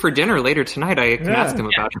having me over for dinner later tonight. I can ask him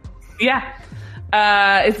about it. Yeah.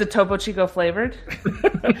 Is the Topo Chico flavored?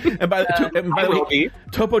 and by the way,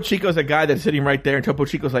 Topo Chico's a guy that's sitting right there, and Topo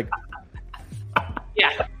Chico's like,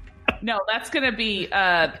 yeah. No, that's gonna be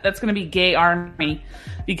Gay Army,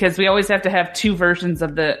 because we always have to have two versions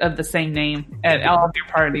of the same name at all of your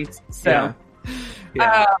parties. So,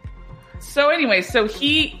 so anyway, so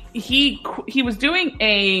he was doing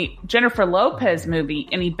a Jennifer Lopez movie,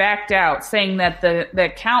 and he backed out, saying that the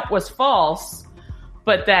account was false,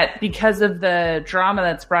 but that because of the drama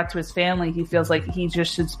that's brought to his family, he feels like he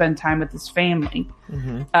just should spend time with his family,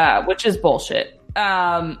 which is bullshit.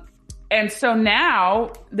 And so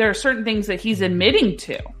now there are certain things that he's admitting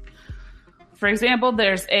to. For example,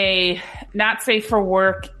 there's a not safe for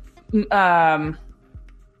work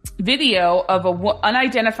video of a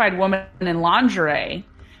unidentified woman in lingerie,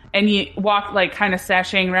 and you walk like kind of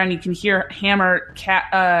sashaying around. You can hear Hammer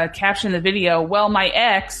caption the video, "Well, my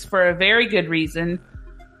ex, for a very good reason,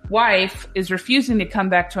 wife, is refusing to come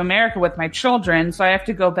back to America with my children, so I have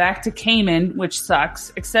to go back to Cayman, which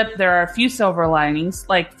sucks, except there are a few silver linings,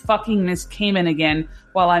 like fucking Miss Cayman again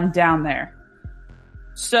while I'm down there."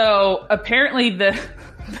 So apparently the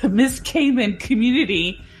Miss Cayman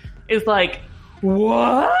community is like,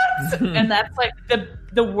 what? And that's like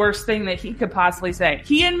the worst thing that he could possibly say.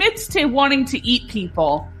 He admits to wanting to eat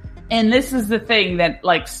people, and this is the thing that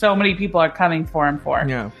like so many people are coming for him for.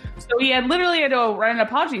 Yeah. So he literally had to write an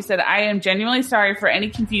apology. He said, "I am genuinely sorry for any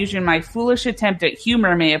confusion my foolish attempt at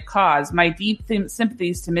humor may have caused. My deep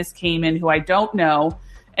sympathies to Miss Cayman, who I don't know,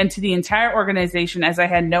 and to the entire organization, as I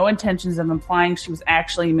had no intentions of implying she was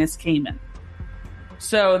actually Miss Cayman."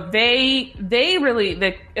 So the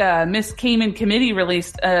Miss Cayman committee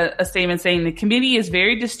released a statement saying the committee is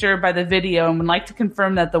very disturbed by the video and would like to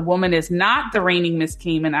confirm that the woman is not the reigning Miss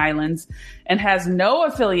Cayman Islands and has no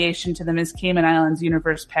affiliation to the Miss Cayman Islands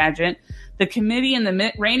Universe pageant. The committee and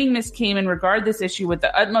the reigning Miss Cayman regard this issue with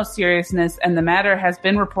the utmost seriousness, and the matter has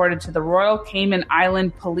been reported to the Royal Cayman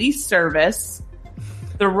Island Police Service.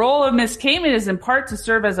 The role of Miss Cayman is in part to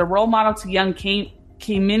serve as a role model to young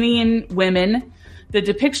Caymanian women. The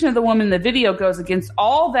depiction of the woman in the video goes against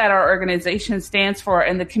all that our organization stands for,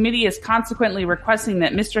 and the committee is consequently requesting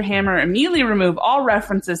that Mr. Hammer immediately remove all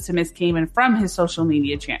references to Miss Cayman from his social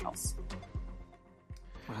media channels.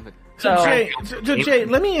 So Jay,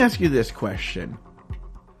 let me ask you this question.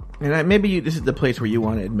 And maybe this is the place where you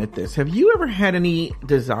want to admit this. Have you ever had any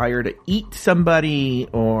desire to eat somebody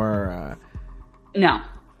or... No.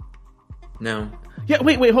 Yeah,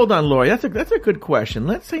 wait, hold on, Lori. That's a good question.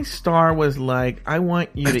 Let's say Star was like, "I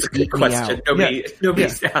want you to eat me out."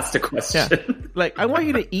 Nobody's asked a question. Yeah. Like, "I want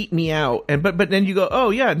you to eat me out," and but then you go,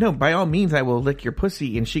 "Oh yeah, no, by all means, I will lick your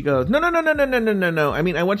pussy." And she goes, "No. I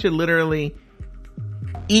mean, I want you to literally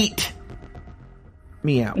eat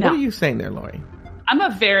me out." No. What are you saying there, Lori? I'm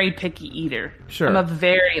a very picky eater. Sure. I'm a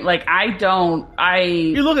very You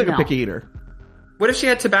look like a picky eater. What if she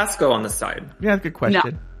had Tabasco on the side? Yeah, that's a good question.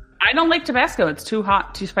 No. I don't like Tabasco. It's too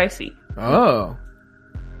hot, too spicy. Oh.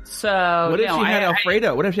 So, what if she had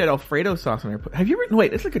Alfredo? What if she had Alfredo sauce on her? Have you written?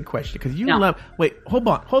 Wait, that's a good question because you love. Wait, hold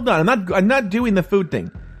on. I'm not doing the food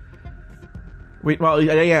thing. Wait, well,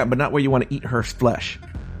 yeah, but not where you want to eat her flesh.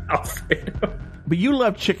 Alfredo. But you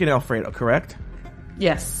love chicken Alfredo, correct?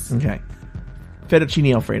 Yes. Okay.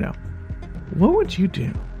 Fettuccine Alfredo. What would you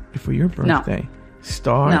do if for your birthday,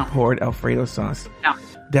 Star poured Alfredo sauce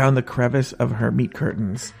down the crevice of her meat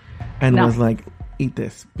curtains? And was like, "Eat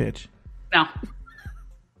this, bitch." No.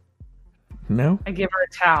 No? I give her a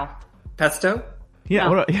towel. Pesto? Yeah.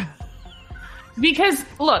 No. Because,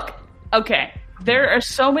 look, okay, there are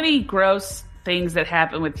so many gross things that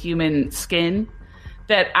happen with human skin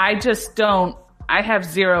that I just don't, I have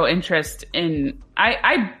zero interest in.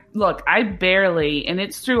 I barely, and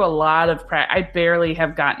it's through a lot of practice, I barely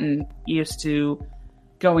have gotten used to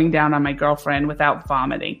going down on my girlfriend without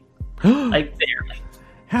vomiting. Like, barely.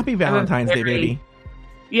 Happy Valentine's Day, baby.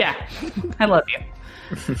 Yeah, I love you.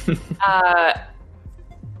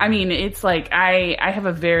 I mean, it's like I have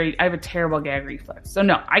a terrible gag reflex. So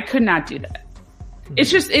no, I could not do that.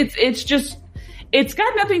 It's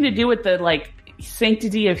got nothing to do with the like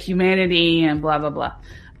sanctity of humanity and blah blah blah.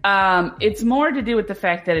 It's more to do with the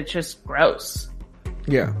fact that it's just gross.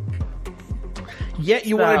 Yeah. Yet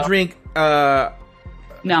you want to drink no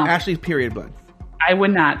Ashley's period blood. I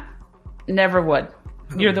would not. Never would.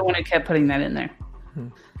 You're the one who kept putting that in there.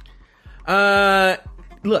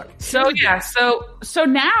 Look. So yeah, so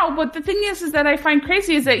now what the thing is that I find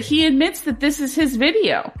crazy is that he admits that this is his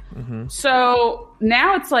video. Mm-hmm. So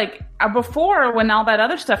now it's like before when all that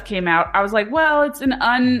other stuff came out, I was like, well, it's an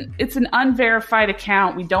unverified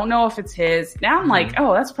account. We don't know if it's his. Now I'm like,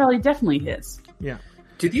 oh, that's probably definitely his. Yeah.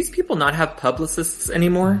 Do these people not have publicists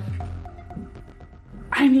anymore?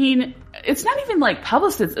 I mean, it's not even like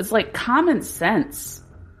publicists. It's like common sense.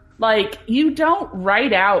 Like, you don't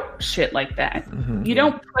write out shit like that. You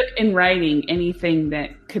don't put in writing anything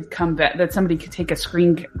that could come back, that somebody could take a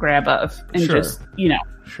screen grab of and just,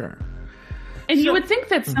 Sure. And you would think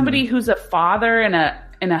that somebody who's a father and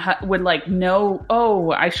would like know,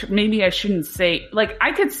 maybe I shouldn't say, like,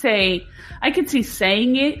 I could see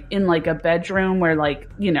saying it in like a bedroom where, like,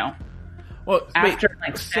 Well, after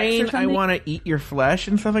like saying sex or I want to eat your flesh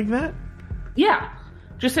and stuff like that? Yeah.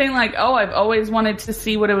 Just saying like, I've always wanted to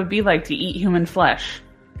see what it would be like to eat human flesh.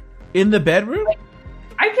 In the bedroom?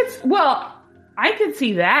 I could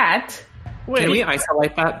see that. Wait. Can we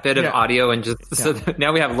isolate that bit of audio and just so that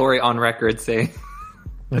now we have Lori on record saying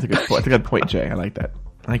That's a good point, Jay. I like that.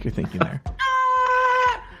 I like your thinking there.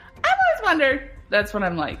 I've always wondered. That's what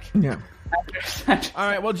I'm like. Yeah. All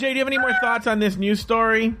right. Well, Jay, do you have any more thoughts on this news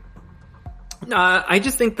story? I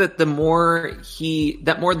just think that the more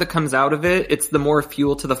that comes out of it, it's the more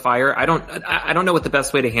fuel to the fire. I don't know what the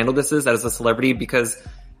best way to handle this is as a celebrity, because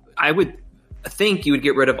I would think you would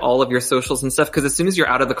get rid of all of your socials and stuff, because as soon as you're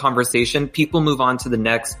out of the conversation, people move on to the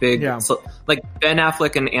next big, so, like Ben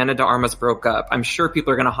Affleck and Ana de Armas broke up. I'm sure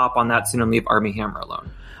people are going to hop on that soon and leave Armie Hammer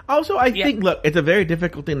alone. Also, I think, look, it's a very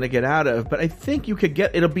difficult thing to get out of, but I think you could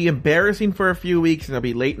it'll be embarrassing for a few weeks and there'll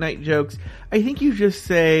be late night jokes. I think you just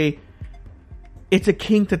say, it's a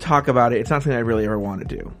kink to talk about it. It's not something I really ever want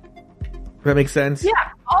to do. Does that make sense? Yeah.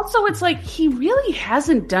 Also, it's like, he really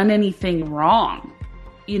hasn't done anything wrong.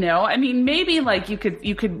 I mean, maybe like you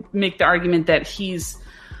could make the argument that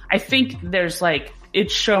I think there's like,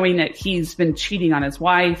 it's showing that he's been cheating on his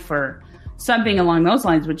wife or something along those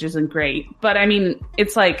lines, which isn't great. But I mean,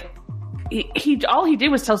 it's like, all he did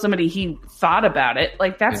was tell somebody he thought about it.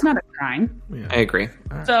 Like, that's not a crime. Yeah. I agree.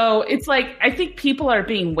 So it's like, I think people are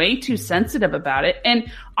being way too sensitive about it. And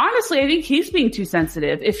honestly, I think he's being too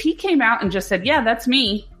sensitive. If he came out and just said, yeah, that's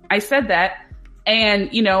me, I said that, and,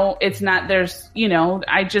 it's not,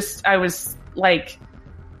 I was like,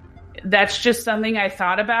 that's just something I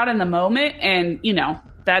thought about in the moment. And,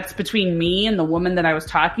 that's between me and the woman that I was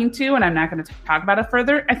talking to, and I'm not going to talk about it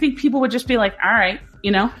further. I think people would just be like, all right,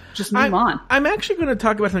 just move on. I'm actually going to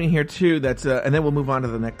talk about something here too that's, and then we'll move on to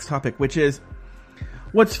the next topic, which is,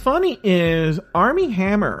 what's funny is Armie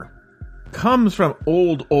Hammer comes from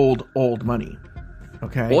old money.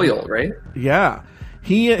 Okay. Oil, right? Yeah.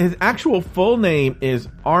 His actual full name is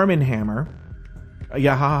Armie Hammer.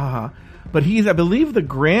 Yeah, but he's, I believe, the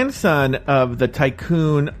grandson of the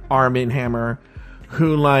tycoon Armie Hammer,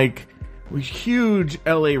 who, like, was huge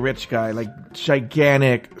LA rich guy, like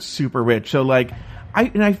gigantic, super rich. So, like,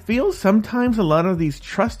 I feel sometimes a lot of these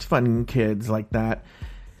trust fund kids like that,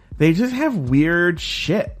 they just have weird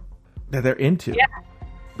shit that they're into. Yeah.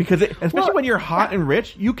 Because especially when you're hot and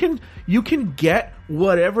rich, you can get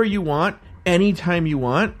whatever you want anytime you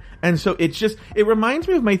want. And so it reminds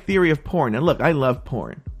me of my theory of porn. And look, I love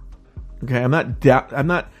porn. Okay, I'm not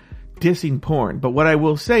dissing porn, but what I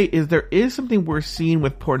will say is there is something we're seeing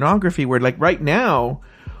with pornography where, like, right now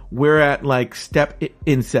we're at like step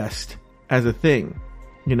incest as a thing.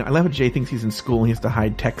 I love how Jay thinks he's in school and he has to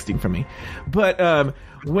hide texting from me. But get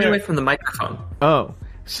away from the microphone. Oh,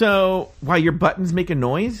 so why your buttons make a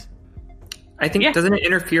noise? I think doesn't it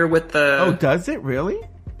interfere with the? Oh, does it really?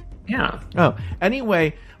 Yeah. Oh,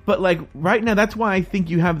 anyway, but like right now, that's why I think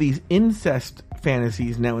you have these incest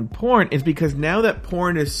fantasies now in porn, is because now that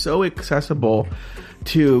porn is so accessible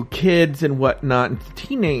to kids and whatnot and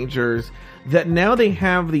teenagers, that now they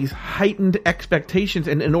have these heightened expectations,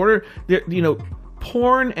 and in order,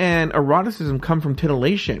 porn and eroticism come from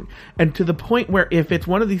titillation, and to the point where if it's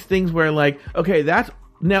one of these things where, like, okay, that's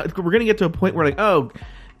now we're going to get to a point where, like, oh,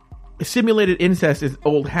 simulated incest is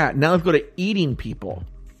old hat. Now let's go to eating people.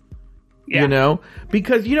 Yeah.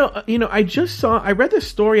 Because I read this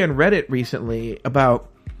story on Reddit recently about,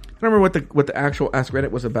 I don't remember what the actual Ask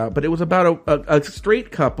Reddit was about, but it was about a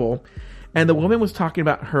straight couple, and the woman was talking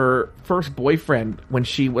about her first boyfriend when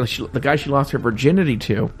the guy she lost her virginity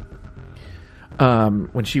to,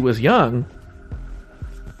 when she was young.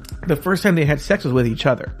 The first time they had sex was with each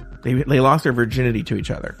other. They lost their virginity to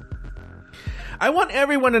each other. I want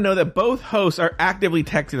everyone to know that both hosts are actively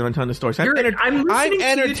texting them and telling the story. So I'm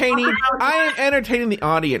entertaining the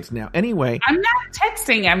audience now. Anyway, I'm not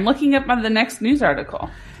texting. I'm looking up on the next news article.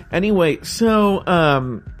 Anyway, so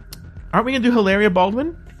aren't we gonna do Hilaria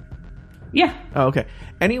Baldwin? Yeah. Oh, okay.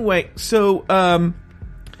 Anyway, so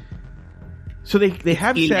they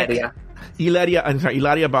have sex.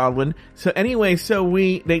 Hilaria Baldwin. So anyway, so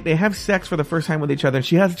they have sex for the first time with each other. And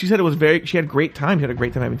she said she had a great time. She had a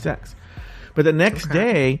great time having sex. But the next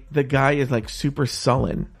day, the guy is like super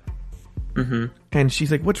sullen. Mm-hmm. And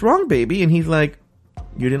she's like, "What's wrong, baby?" And he's like,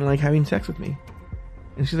 "You didn't like having sex with me."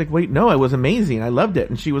 And she's like, "Wait, no, it was amazing. I loved it."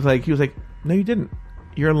 And he was like, "No, you didn't.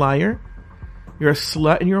 You're a liar. You're a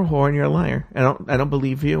slut and you're a whore and you're a liar. I don't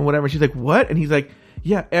believe you," and whatever. She's like, "What?" And he's like,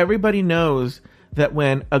 "Yeah, everybody knows that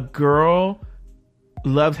when a girl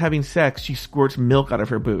loves having sex, she squirts milk out of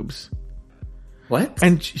her boobs." What?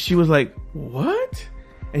 And she was like, "What?"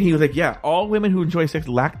 And he was like, "Yeah, all women who enjoy sex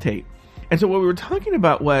lactate." And so what we were talking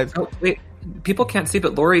about was... Oh, wait. People can't see,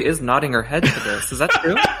 but Lori is nodding her head to this. Is that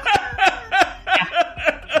true?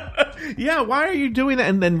 Yeah, why are you doing that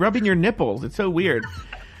and then rubbing your nipples? It's so weird.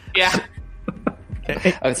 Yeah.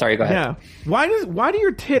 I'm sorry, go ahead. Yeah. Why do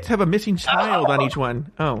your tits have a missing child on each one?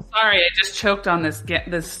 Oh. Sorry, I just choked on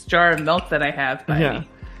this jar of milk that I have by me.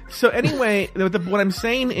 So anyway, what I'm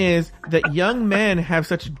saying is that young men have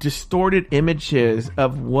such distorted images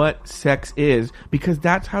of what sex is because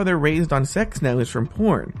that's how they're raised on sex now, is from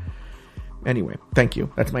porn. Anyway, thank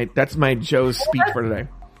you. That's my Joe's speech for today.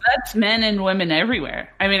 That's men and women everywhere.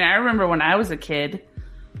 I mean, I remember when I was a kid,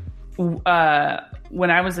 when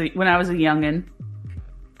I was a youngin',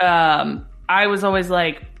 I was always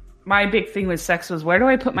like, my big thing with sex was, where do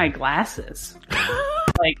I put my glasses?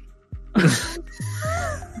 Like,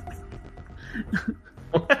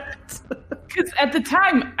 because at the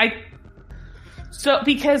time,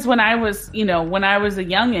 because when I was a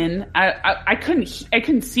youngin', I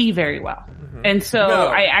couldn't see very well. And so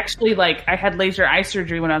I actually I had laser eye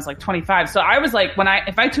surgery when I was like 25. So I was like,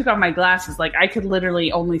 if I took off my glasses, like I could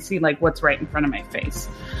literally only see like what's right in front of my face.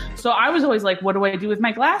 So I was always like, what do I do with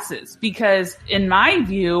my glasses? Because in my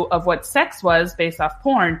view of what sex was based off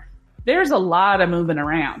porn, there's a lot of moving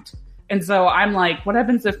around. And so I'm like, what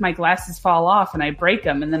happens if my glasses fall off and I break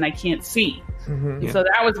them and then I can't see? Mm-hmm, yeah. So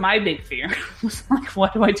that was my big fear. Was like,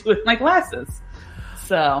 what do I do with my glasses?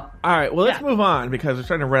 So, all right, well, let's move on because we're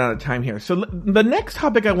starting to run out of time here. So the next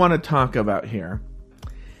topic I want to talk about here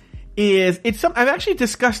is I've actually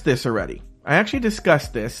discussed this already. I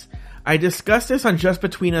discussed this on Just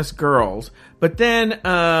Between Us Girls, but then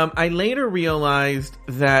I later realized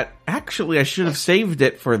that actually I should have saved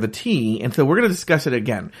it for the tea, and so we're going to discuss it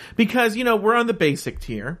again because we're on the basic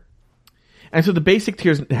tier, and so the basic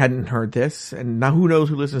tiers hadn't heard this, and now who knows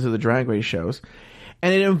who listens to the Drag Race shows.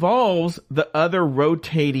 And it involves the other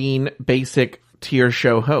rotating basic tier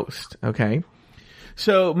show host, okay?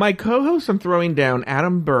 So my co-host I'm throwing down,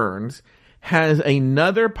 Adam Burns, has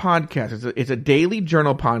another podcast. It's a daily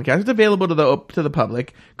journal podcast. It's available to the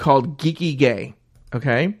public called Geeky Gay,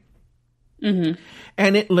 okay? Mm-hmm.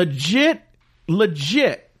 And it legit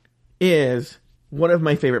is one of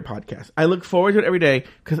my favorite podcasts. I look forward to it every day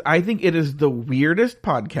because I think it is the weirdest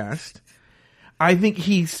podcast. I think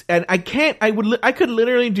I could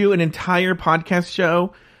literally do an entire podcast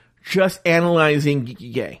show just analyzing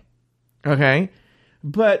Geeky Gay. Okay?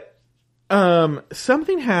 But,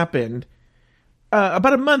 something happened,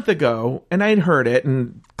 about a month ago, and I'd heard it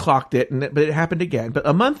and clocked it, but it happened again. But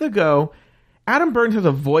a month ago, Adam Burns has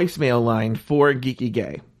a voicemail line for Geeky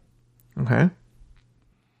Gay. Okay?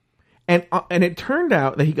 And it turned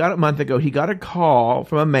out that a month ago, he got a call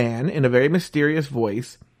from a man in a very mysterious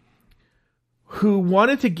voice who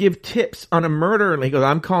wanted to give tips on a murder. And he goes,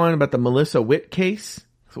 I'm calling about the Melissa Witt case.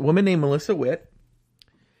 It's a woman named Melissa Witt.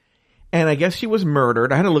 And I guess she was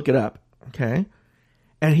murdered. I had to look it up. Okay.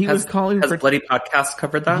 And he was calling Has Bloody Podcast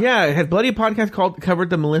covered that? Yeah. Has Bloody Podcast covered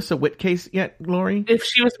the Melissa Witt case yet, Lori? If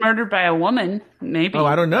she was murdered by a woman, maybe. Oh,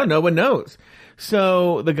 I don't know. No one knows.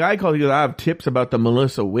 So the guy called, he goes, I have tips about the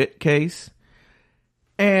Melissa Witt case.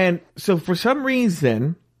 And so for some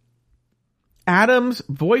reason, Adam's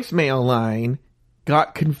voicemail line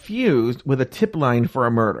got confused with a tip line for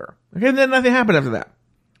a murder. Okay, and then nothing happened after that.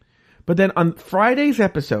 But then on Friday's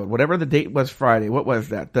episode, whatever the date was Friday, what was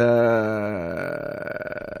that? The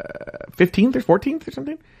 15th or 14th or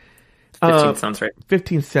something? 15th sounds right.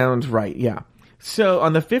 15th sounds right, yeah. So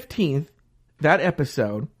on the 15th, that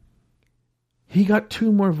episode, he got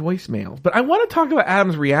 2 more voicemails. But I want to talk about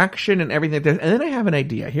Adam's reaction and everything like this, and then I have an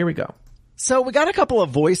idea. Here we go. So we got a couple of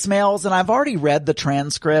voicemails, and I've already read the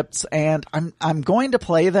transcripts, and I'm going to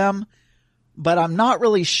play them, but I'm not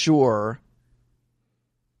really sure.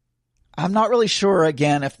 I'm not really sure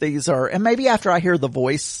again if these are, and maybe after I hear the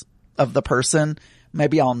voice of the person,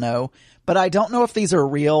 maybe I'll know, but I don't know if these are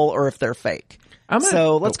real or if they're fake.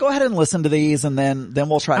 So let's go ahead and listen to these, and then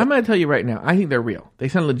we'll try. I'm going to tell you right now. I think they're real. They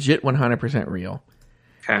sound legit, 100% real.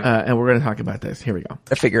 Okay. And we're going to talk about this. Here we go.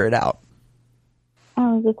 To figure it out.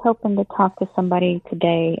 I was just hoping to talk to somebody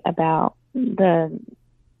today about the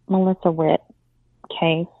Melissa Witt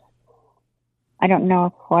case. I don't know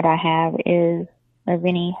if what I have is of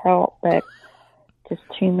any help, but just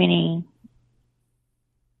too many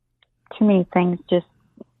things just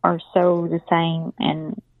are so the same.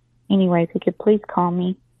 And anyway, if you could please call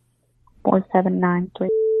me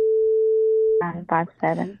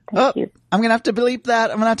 479-3957. Thank you. I'm going to have to bleep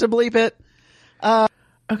that. I'm going to have to bleep it.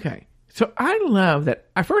 Okay. So I love that.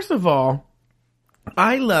 First of all,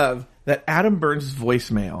 I love that Adam Burns'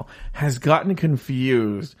 voicemail has gotten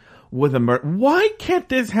confused with a murder. Why can't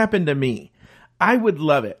this happen to me? I would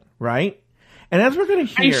love it, right? And as we're going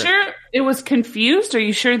to hear... Are you sure it was confused, or are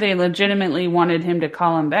you sure they legitimately wanted him to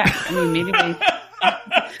call him back? I mean, maybe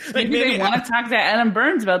they want to talk to Adam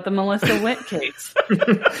Burns about the Melissa Witt case.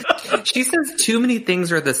 She says too many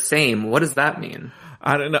things are the same. What does that mean?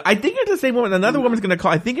 I don't know. I think it's the same woman. Another woman's going to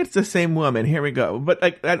call. I think it's the same woman. Here we go. But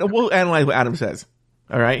we'll analyze what Adam says.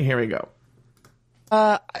 All right, here we go.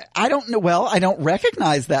 I don't know. Well, I don't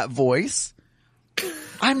recognize that voice.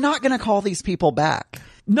 I'm not going to call these people back.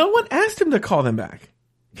 No one asked him to call them back.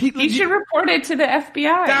 He should report it to the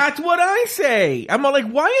FBI. That's what I say. I'm all like,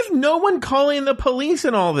 why is no one calling the police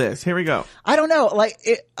and all this? Here we go. I don't know.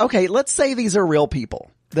 Okay, let's say these are real people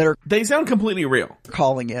that are. They sound completely real.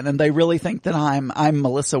 Calling in, and they really think that I'm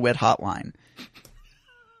Melissa Witt Hotline.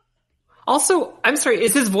 Also, I'm sorry,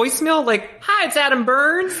 is his voicemail like, "Hi, it's Adam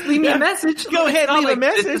Burns. Leave me a message." Go ahead, leave a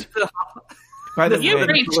message. By the way,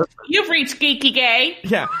 you've reached Geeky Gay.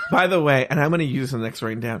 Yeah. By the way, and I'm going to use the next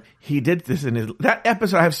writing down. He did this in that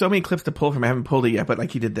episode. I have so many clips to pull from. I haven't pulled it yet, but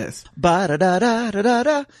he did this.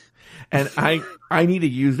 Ba-da-da-da-da-da-da. And I need to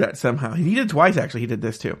use that somehow. He did it twice, actually. He did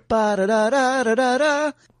this too.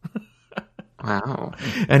 Ba-da-da-da-da-da-da. Wow.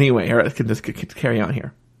 Anyway, all right, let's carry on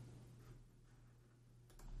here.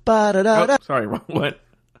 Ba-da-da-da. Oh, sorry, wrong one.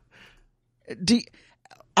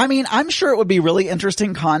 I mean, I'm sure it would be really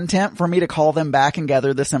interesting content for me to call them back and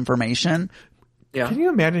gather this information. Yeah. Can you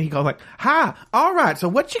imagine he called like, "Hi, all right, so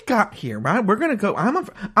what you got here, right? We're gonna go. I'm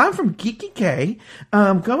from Geeky K.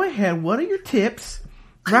 Go ahead. What are your tips,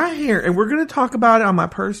 right here? And we're gonna talk about it on my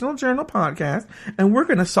personal journal podcast, and we're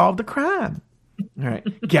gonna solve the crime. All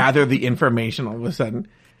right, gather the information all of a sudden.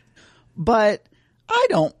 But I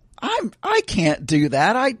can't do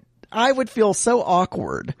that. I would feel so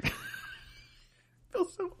awkward.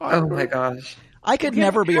 Oh my gosh. I could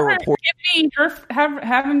never be a reporter.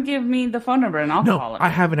 Have him give me the phone number and I'll call him. I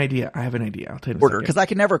have an idea. I'll tell you in a second. Because I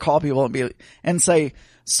could never call people and say,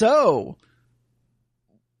 "So,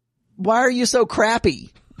 why are you so crappy?"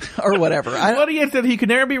 or whatever. What he said, he could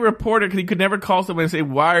never be a reporter because he could never call someone and say,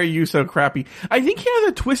 "Why are you so crappy?" I think he has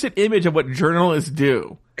a twisted image of what journalists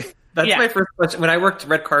do. That's my first question. When I worked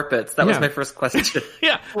red carpets, that was my first question.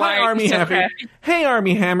 Yeah. Hi, Army Hammer. Hey,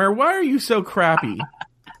 Army Hammer, why are you so crappy?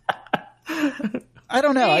 I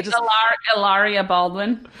don't know. Hey, Ilaria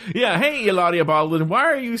Baldwin. Yeah. Hey, Ilaria Baldwin, why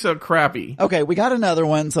are you so crappy? Okay, we got another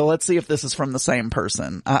one, so let's see if this is from the same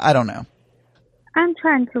person. I don't know. I'm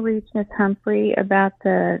trying to reach Miss Humphrey about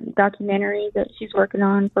the documentary that she's working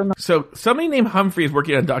on for So somebody named Humphrey is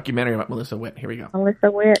working on a documentary about Melissa Witt. Here we go. Melissa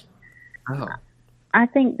Witt. Oh. I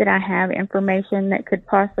think that I have information that could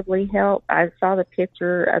possibly help. I saw the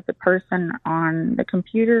picture of the person on the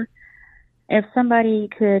computer. If somebody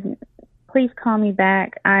could please call me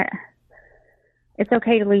back. It's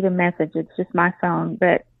okay to leave a message. It's just my phone.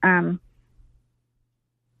 But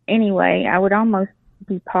anyway, I would almost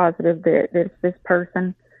be positive that it's this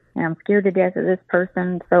person, and I'm scared to death of this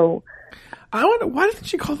person. So I wonder, why doesn't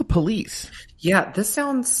she call the police? Yeah, this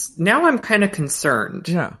sounds... Now I'm kind of concerned.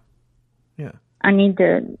 Yeah.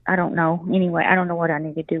 I don't know. Anyway, I don't know what I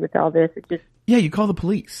need to do with all this. It just... Yeah, you call the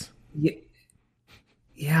police.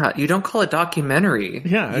 Yeah, you don't call a documentary.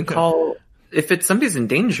 Yeah. You call... If it's somebody's in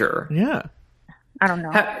danger. Yeah. I don't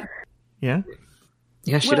know. Yeah?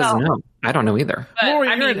 Yeah, she doesn't know. I don't know either. But,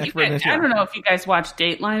 I don't know if you guys watch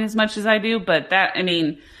Dateline as much as I do, but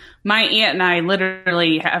my aunt and I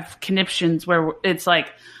literally have conniptions where it's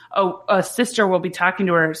like, a sister will be talking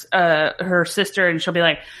to her sister, and she'll be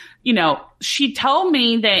like, she told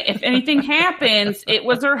me that if anything happens, it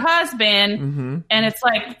was her husband. Mm-hmm. And it's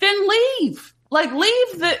like, then leave. Like,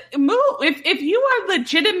 leave the move. If you are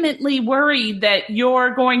legitimately worried that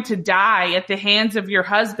you're going to die at the hands of your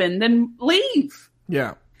husband, then leave.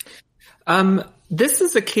 Yeah. This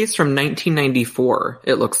is a case from 1994,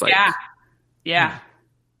 it looks like. Yeah.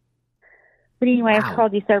 But anyway, I've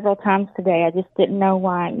called you several times today. I just didn't know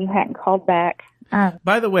why you hadn't called back.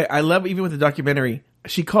 By the way, I love, even with the documentary,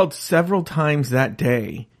 she called several times that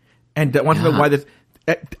day and wanted to know why this...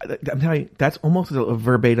 I'm telling you, that's almost a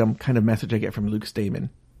verbatim kind of message I get from Luke Stamen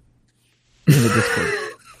in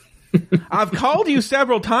the Discord. I've called you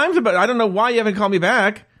several times, but I don't know why you haven't called me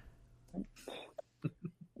back.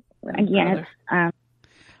 again, it's,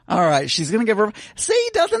 all right, she's gonna give her. See,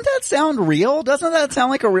 doesn't that sound real? Doesn't that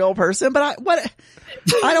sound like a real person? But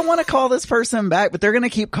I don't want to call this person back, but they're gonna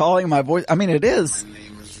keep calling my voice. I mean, it is.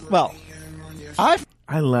 Well, I've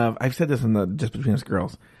said this in the Just Between Us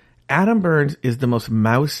Girls. Adam Burns is the most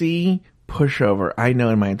mousy pushover I know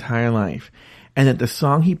in my entire life, and that the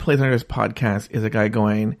song he plays on his podcast is a guy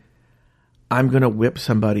going, "I'm gonna whip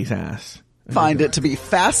somebody's ass." Find it to be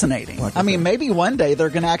fascinating. I mean, maybe one day they're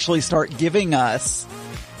gonna actually start giving us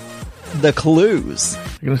the clues.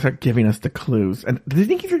 They're going to start giving us the clues. And do you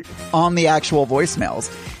think if you're on the actual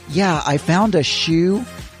voicemails? Yeah, I found a shoe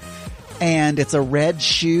and it's a red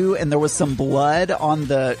shoe and there was some blood on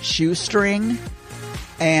the shoestring.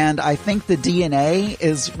 And I think the DNA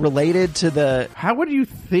is related to the... How would you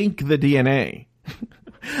think the DNA?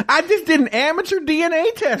 I just did an amateur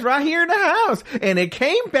DNA test right here in the house and it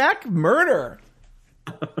came back murder.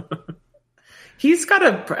 He's got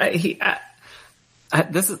a...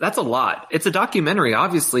 that's a lot. It's a documentary,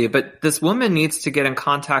 obviously, but this woman needs to get in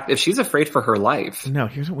contact if she's afraid for her life. No,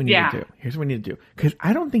 here's what we need to do. Here's what we need to do. Because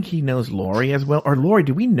I don't think he knows Lori as well. Or Lori,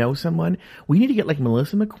 do we know someone? We need to get like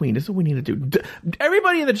Melissa McQueen. This is what we need to do.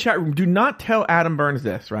 Everybody in the chat room, do not tell Adam Burns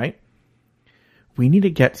this, right? We need to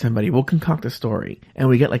get somebody. We'll concoct a story. And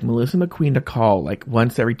we get like Melissa McQueen to call like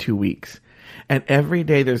once every 2 weeks. And every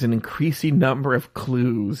day there's an increasing number of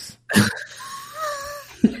clues.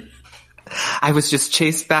 I was just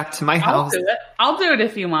chased back to my house. I'll do it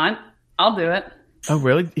if you want. I'll do it. Oh,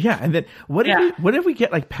 really? Yeah. And then what if we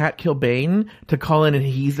get like Pat Kilbane to call in and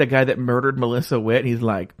he's the guy that murdered Melissa Witt and he's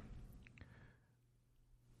like,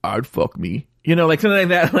 I'd fuck me. You know, like something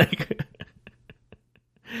like that. Like,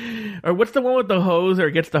 or what's the one with the hose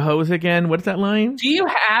or gets the hose again? What's that line? Do you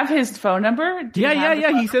have his phone number?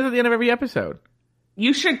 Yeah. He says at the end of every episode.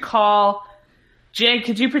 You should call Jay.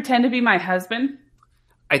 Could you pretend to be my husband?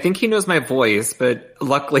 I think he knows my voice, but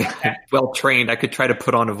luckily I'm well trained. I could try to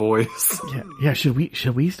put on a voice. Yeah. Should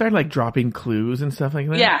we start like dropping clues and stuff like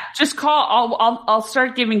that? Yeah. Just call. I'll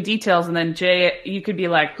start giving details, and then Jay, you could be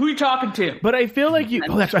like, "Who are you talking to?" But I feel like you.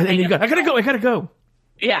 Oh, that's right. And you go. I gotta go.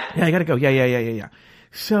 Yeah. Yeah. I gotta go. Yeah.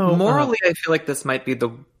 So morally, I feel like this might be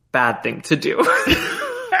the bad thing to do.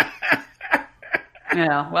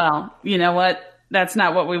 Yeah. Well, you know what? That's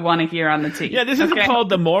not what we want to hear on the TV. Yeah. This is called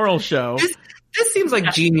The Moral Show. This seems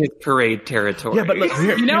like Genius Parade territory. Yeah, but look,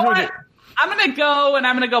 you know what? I'm going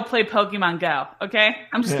to go play Pokemon Go, okay?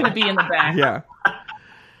 I'm just going to be in the back. Yeah.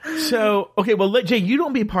 So, okay, well, Jay, you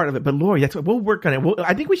don't be part of it, but Lori, that's what we'll work on it.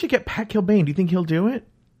 I think we should get Pat Kilbane. Do you think he'll do it?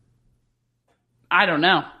 I don't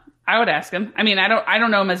know. I would ask him. I mean, I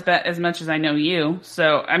don't know him as much as I know you.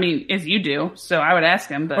 So, I mean, as you do. So I would ask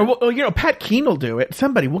him. But Pat Keene will do it.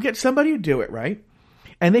 We'll get somebody to do it, right?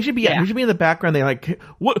 And they should be in the background. They're like,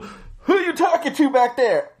 what? Who are you talking to back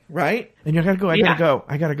there? Right? And you gotta go.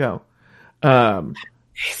 I gotta go.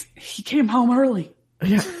 He came home early.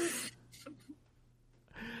 Yeah.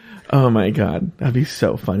 Oh my God. That'd be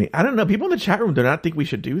so funny. I don't know. People in the chat room do not think we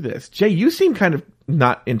should do this. Jay, you seem kind of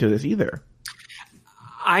not into this either.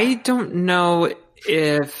 I don't know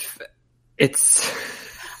if it's...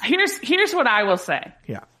 Here's what I will say.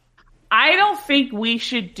 Yeah. I don't think we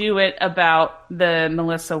should do it about the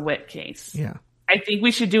Melissa Witt case. Yeah. I think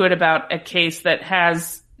we should do it about a case that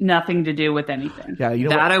has nothing to do with anything. Yeah, you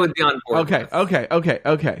know that I would be on board.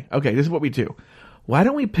 Okay. This is what we do. Why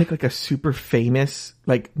don't we pick like a super famous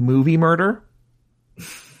like movie murder?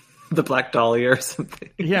 The Black Dahlia or something.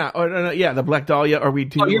 Yeah, the Black Dahlia. Or we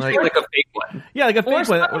do like a fake one. Yeah, like a fake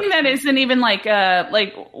one. Or something that isn't even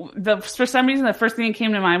for some reason the first thing that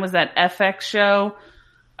came to mind was that FX show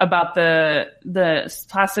about the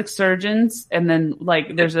plastic surgeons, and then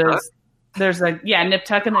like there's a Nip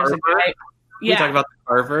Tuck, and there's a guy. Yeah, we talk about the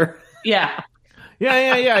Carver. Yeah.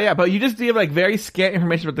 Yeah. But you just give like very scant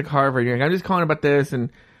information about the Carver. You're like, I'm just calling about this, and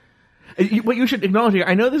what you should acknowledge here.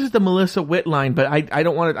 I know this is the Melissa Witt line, but I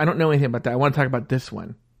don't want to. I don't know anything about that. I want to talk about this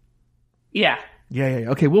one. Yeah.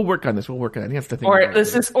 Yeah. Okay, we'll work on this. I think that's the thing.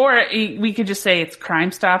 Or we could just say it's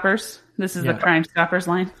Crime Stoppers. This is the Crime Stoppers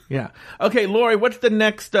line. Yeah. Okay, Lori, what's the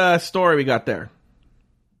next story we got there?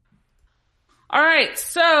 All right.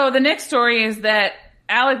 So the next story is that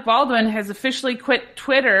Alec Baldwin has officially quit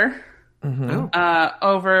Twitter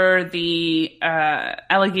over the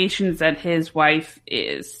allegations that his wife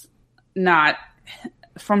is not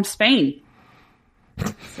from Spain.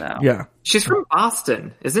 So yeah, she's from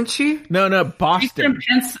Boston, isn't she? No, Boston.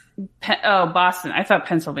 She's from Boston. I thought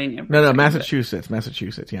Pennsylvania. No, Massachusetts.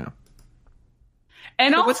 Yeah.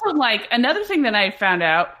 And also, like, another thing that I found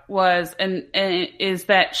out was, and is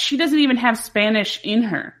that she doesn't even have Spanish in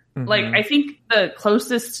her. Mm-hmm. Like, I think the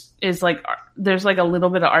closest is like there's like a little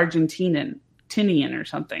bit of Argentinian or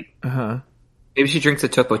something. Maybe she drinks a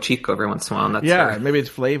Topo Chico every once in a while. And that's her. Maybe it's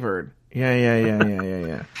flavored.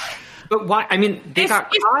 Yeah. But why? I mean, they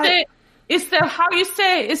got caught. It's the how you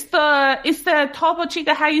say it's the Topo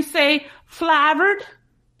Chico how you say flavored.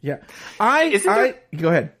 Yeah, go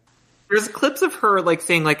ahead. There's clips of her like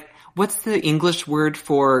saying like, what's the English word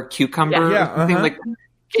for cucumber? Like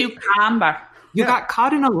cucumber. You got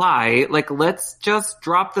caught in a lie. Like, let's just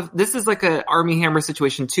drop this is like a Armie Hammer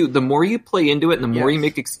situation too. The more you play into it and the more you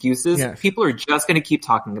make excuses, people are just going to keep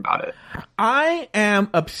talking about it. I am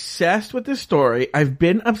obsessed with this story. I've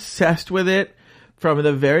been obsessed with it from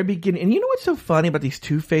the very beginning. And you know what's so funny about these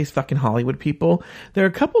two-faced fucking Hollywood people? There are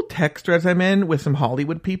a couple text threads I'm in with some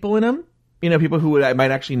Hollywood people in them. You know, people who I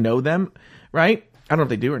might actually know them, right? I don't know if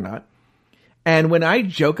they do or not. And when I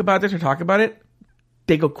joke about this or talk about it,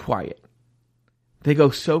 they go quiet. They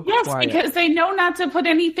go so quiet. Yes, because they know not to put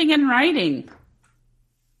anything in writing.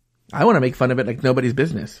 I want to make fun of it like nobody's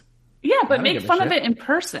business. Yeah, but make fun of it in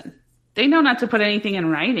person. They know not to put anything in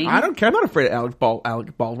writing. I don't care. I'm not afraid of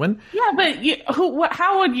Alec Baldwin. Yeah, but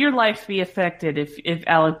how would your life be affected if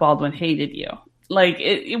Alec Baldwin hated you? Like,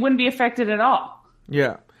 it wouldn't be affected at all.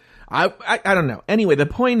 Yeah. I don't know. Anyway, the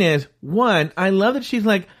point is, one, I love that she's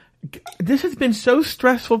like, this has been so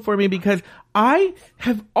stressful for me because I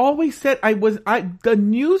have always said the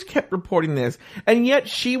news kept reporting this, and yet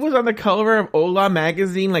she was on the cover of Hola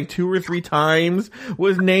magazine like 2 or 3 times,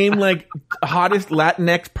 was named like hottest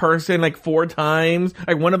Latinx person like 4 times,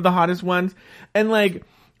 like one of the hottest ones. And like,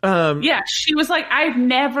 she was like, I've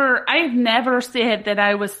never said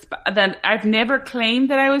that I've never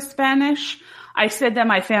claimed that I was Spanish. I said that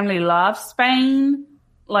my family loves Spain.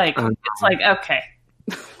 Like, it's like, okay.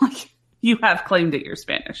 Like, you have claimed that you're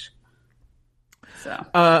Spanish. So.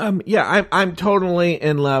 I'm totally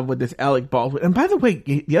in love with this Alec Baldwin. And by the way,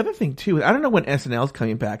 the other thing too, I don't know when SNL's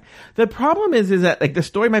coming back. The problem is that like the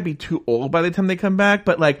story might be too old by the time they come back,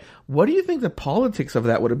 but like, what do you think the politics of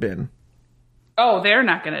that would have been? Oh, they're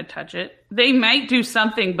not going to touch it. They might do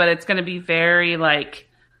something, but it's going to be very like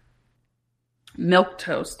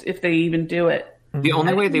milquetoast if they even do it. The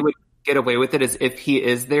only way they would get away with it is if he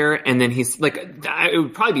is there and then he's like, it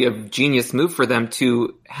would probably be a genius move for them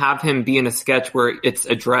to have him be in a sketch where it's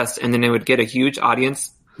addressed, and then it would get a huge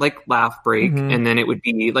audience like laugh break, and then it would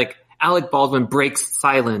be like Alec Baldwin breaks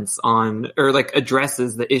silence on or like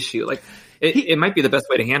addresses the issue. Like it might be the best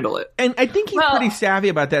way to handle it. And I think he's pretty savvy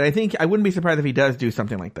about that. I wouldn't be surprised if he does do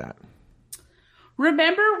something like that.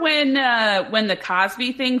 Remember when the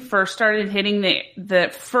Cosby thing first started hitting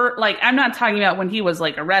like, I'm not talking about when he was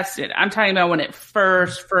like arrested. I'm talking about when it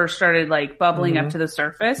first started like bubbling up to the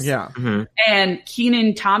surface. Yeah. Mm-hmm. And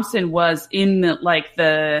Kenan Thompson was in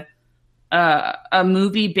a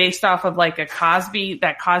movie based off of like that Cosby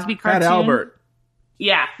cartoon. Fat Albert.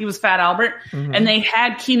 Yeah, he was Fat Albert. Mm-hmm. And they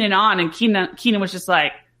had Kenan on, and Kenan was just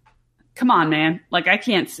like, come on, man. Like, I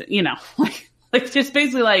can't, like just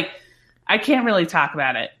basically like, I can't really talk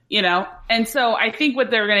about it, you know? And so I think what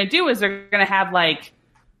they're going to do is they're going to have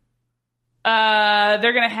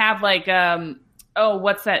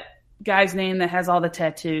what's that guy's name that has all the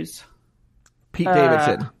tattoos? Pete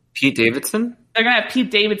Davidson. Pete Davidson? They're going to have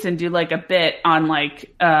Pete Davidson do like a bit on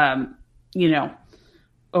like, a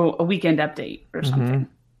Weekend Update or something.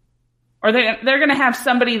 Or they're going to have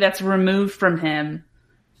somebody that's removed from him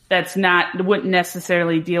wouldn't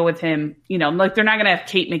necessarily deal with him, you know, like they're not going to have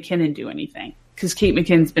Kate McKinnon do anything because Kate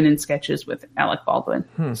McKinnon's been in sketches with Alec Baldwin.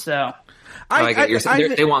 So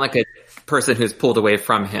they want like a person who's pulled away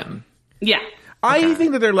from him. Yeah. I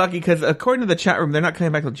think that they're lucky because according to the chat room, they're not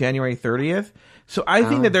coming back till January 30th. So I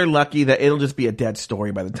think that they're lucky that it'll just be a dead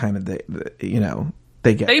story by the time that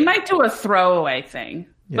they get. They might do a throwaway thing,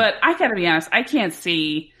 but I gotta be honest, I can't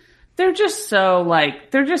see. They're just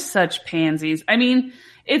such pansies. I mean,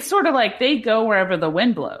 it's sort of like they go wherever the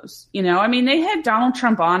wind blows, you know? I mean, they had Donald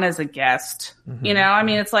Trump on as a guest, you know? I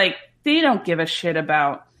mean, it's like they don't give a shit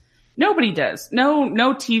about – nobody does. No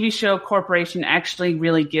TV show corporation actually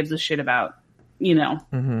really gives a shit about, you know,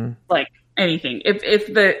 like anything.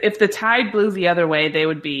 If the tide blew the other way, they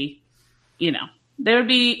would be, you know, they would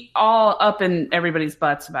be all up in everybody's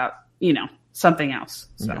butts about, you know, something else.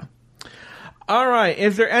 So. No. All right.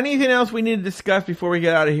 Is there anything else we need to discuss before we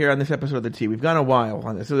get out of here on this episode of The Tea? We've gone a while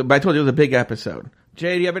on this. But I told you it was a big episode.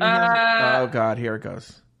 Jay, do you have anything else? Oh, God. Here it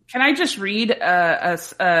goes. Can I just read we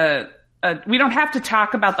don't have to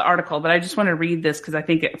talk about the article, but I just want to read this because I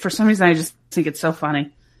think for some reason I just think it's so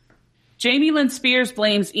funny. Jamie Lynn Spears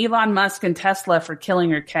blames Elon Musk and Tesla for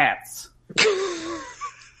killing her cats.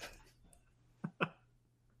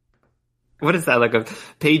 What is that, like a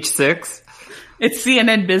page 6? It's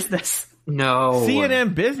CNN Business. No.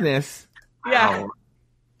 CNN Business? Yeah. Wow.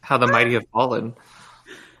 How the mighty have fallen.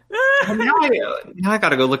 Now I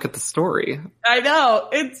gotta go look at the story. I know.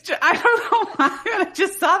 I don't know why. I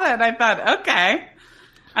just saw that and I thought, okay.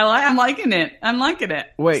 I'm liking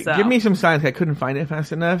it. Wait, So. give me some signs. I couldn't find it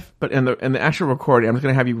fast enough. But in the actual recording, I'm just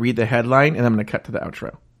going to have you read the headline, and I'm going to cut to the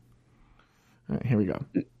outro. All right, here we go.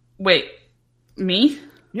 Wait, me?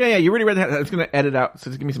 Yeah, you already read the headline. It's going to edit out, so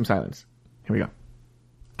just give me some silence. Here we go.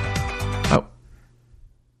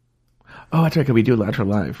 Oh, that's right, because we do the outro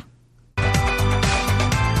live.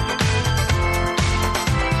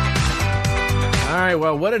 All right,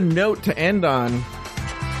 well, what a note to end on.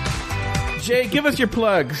 Jay, give us your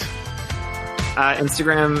plugs.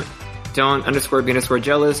 Instagram,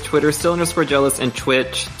 don't_be_jealous. Twitter, still_jealous. And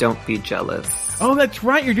Twitch, don't be jealous. Oh, that's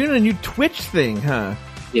right. You're doing a new Twitch thing, huh?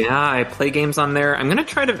 Yeah, I play games on there.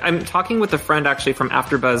 I'm talking with a friend actually from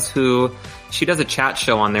AfterBuzz who, she does a chat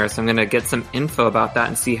show on there. So I'm going to get some info about that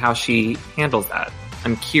and see how she handles that.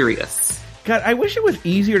 I'm curious. God, I wish it was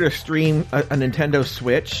easier to stream a Nintendo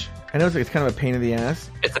Switch. I know it's kind of a pain in the ass.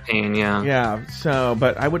 It's a pain, yeah. Yeah, so,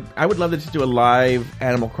 but I would love to just do a live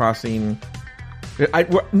Animal Crossing.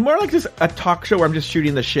 More like just a talk show where I'm just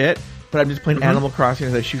shooting the shit, but I'm just playing Animal Crossing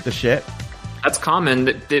as I shoot the shit. That's common,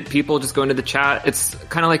 that people just go into the chat. It's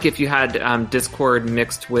kind of like if you had Discord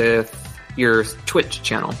mixed with your Twitch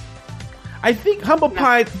channel. I think Humble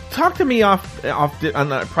Pie, talk to me off on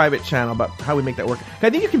the private channel about how we make that work. I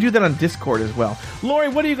think you can do that on Discord as well. Lori,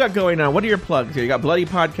 what do you got going on? What are your plugs here? You got Bloody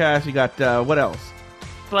Podcast. You got what else?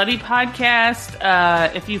 Bloody Podcast.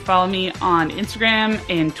 If you follow me on Instagram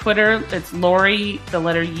and Twitter, it's Lori, the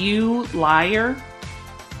letter U, liar.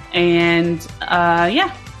 And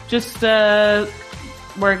just we're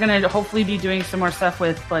going to hopefully be doing some more stuff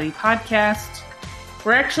with Bloody Podcast.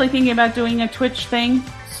 We're actually thinking about doing a Twitch thing.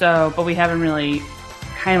 But we haven't really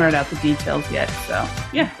hammered out the details yet. So,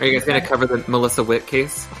 yeah. Are you guys going to cover the Melissa Witt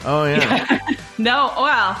case? Oh, yeah. No,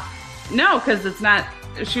 because it's not.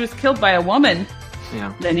 She was killed by a woman.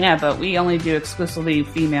 Yeah. Then, yeah, but we only do exclusively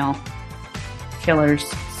female killers.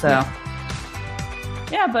 So,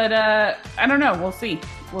 yeah, but I don't know. We'll see.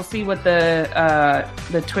 We'll see what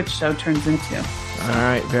the Twitch show turns into. All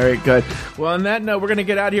right, very good. Well, on that note, we're going to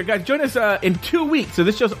get out of here. Guys, join us in 2 weeks. So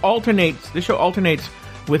this show alternates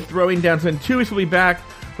with Throwing Down. So in 2 weeks, we'll be back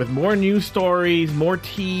with more news stories, more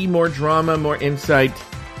tea, more drama, more insight.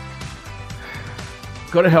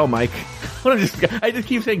 Go to hell, Mike. I just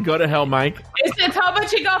keep saying go to hell, Mike. Is it Topo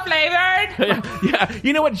Chico flavored? Yeah.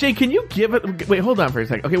 You know what, Jay, can you give it... Wait, hold on for a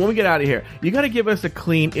second. Okay, when we get out of here, you got to give us a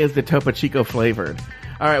clean, is the Topo Chico flavored?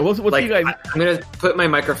 All right, we'll see you guys... I'm going to put my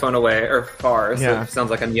microphone away, or far, so it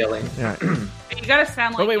sounds like I'm yelling. Yeah. You got to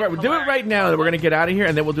sound like... Oh, wait, do it right now, and we're going to get out of here,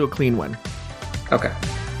 and then we'll do a clean one. Okay.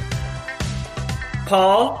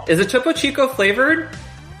 Paul, is it Topo Chico flavored?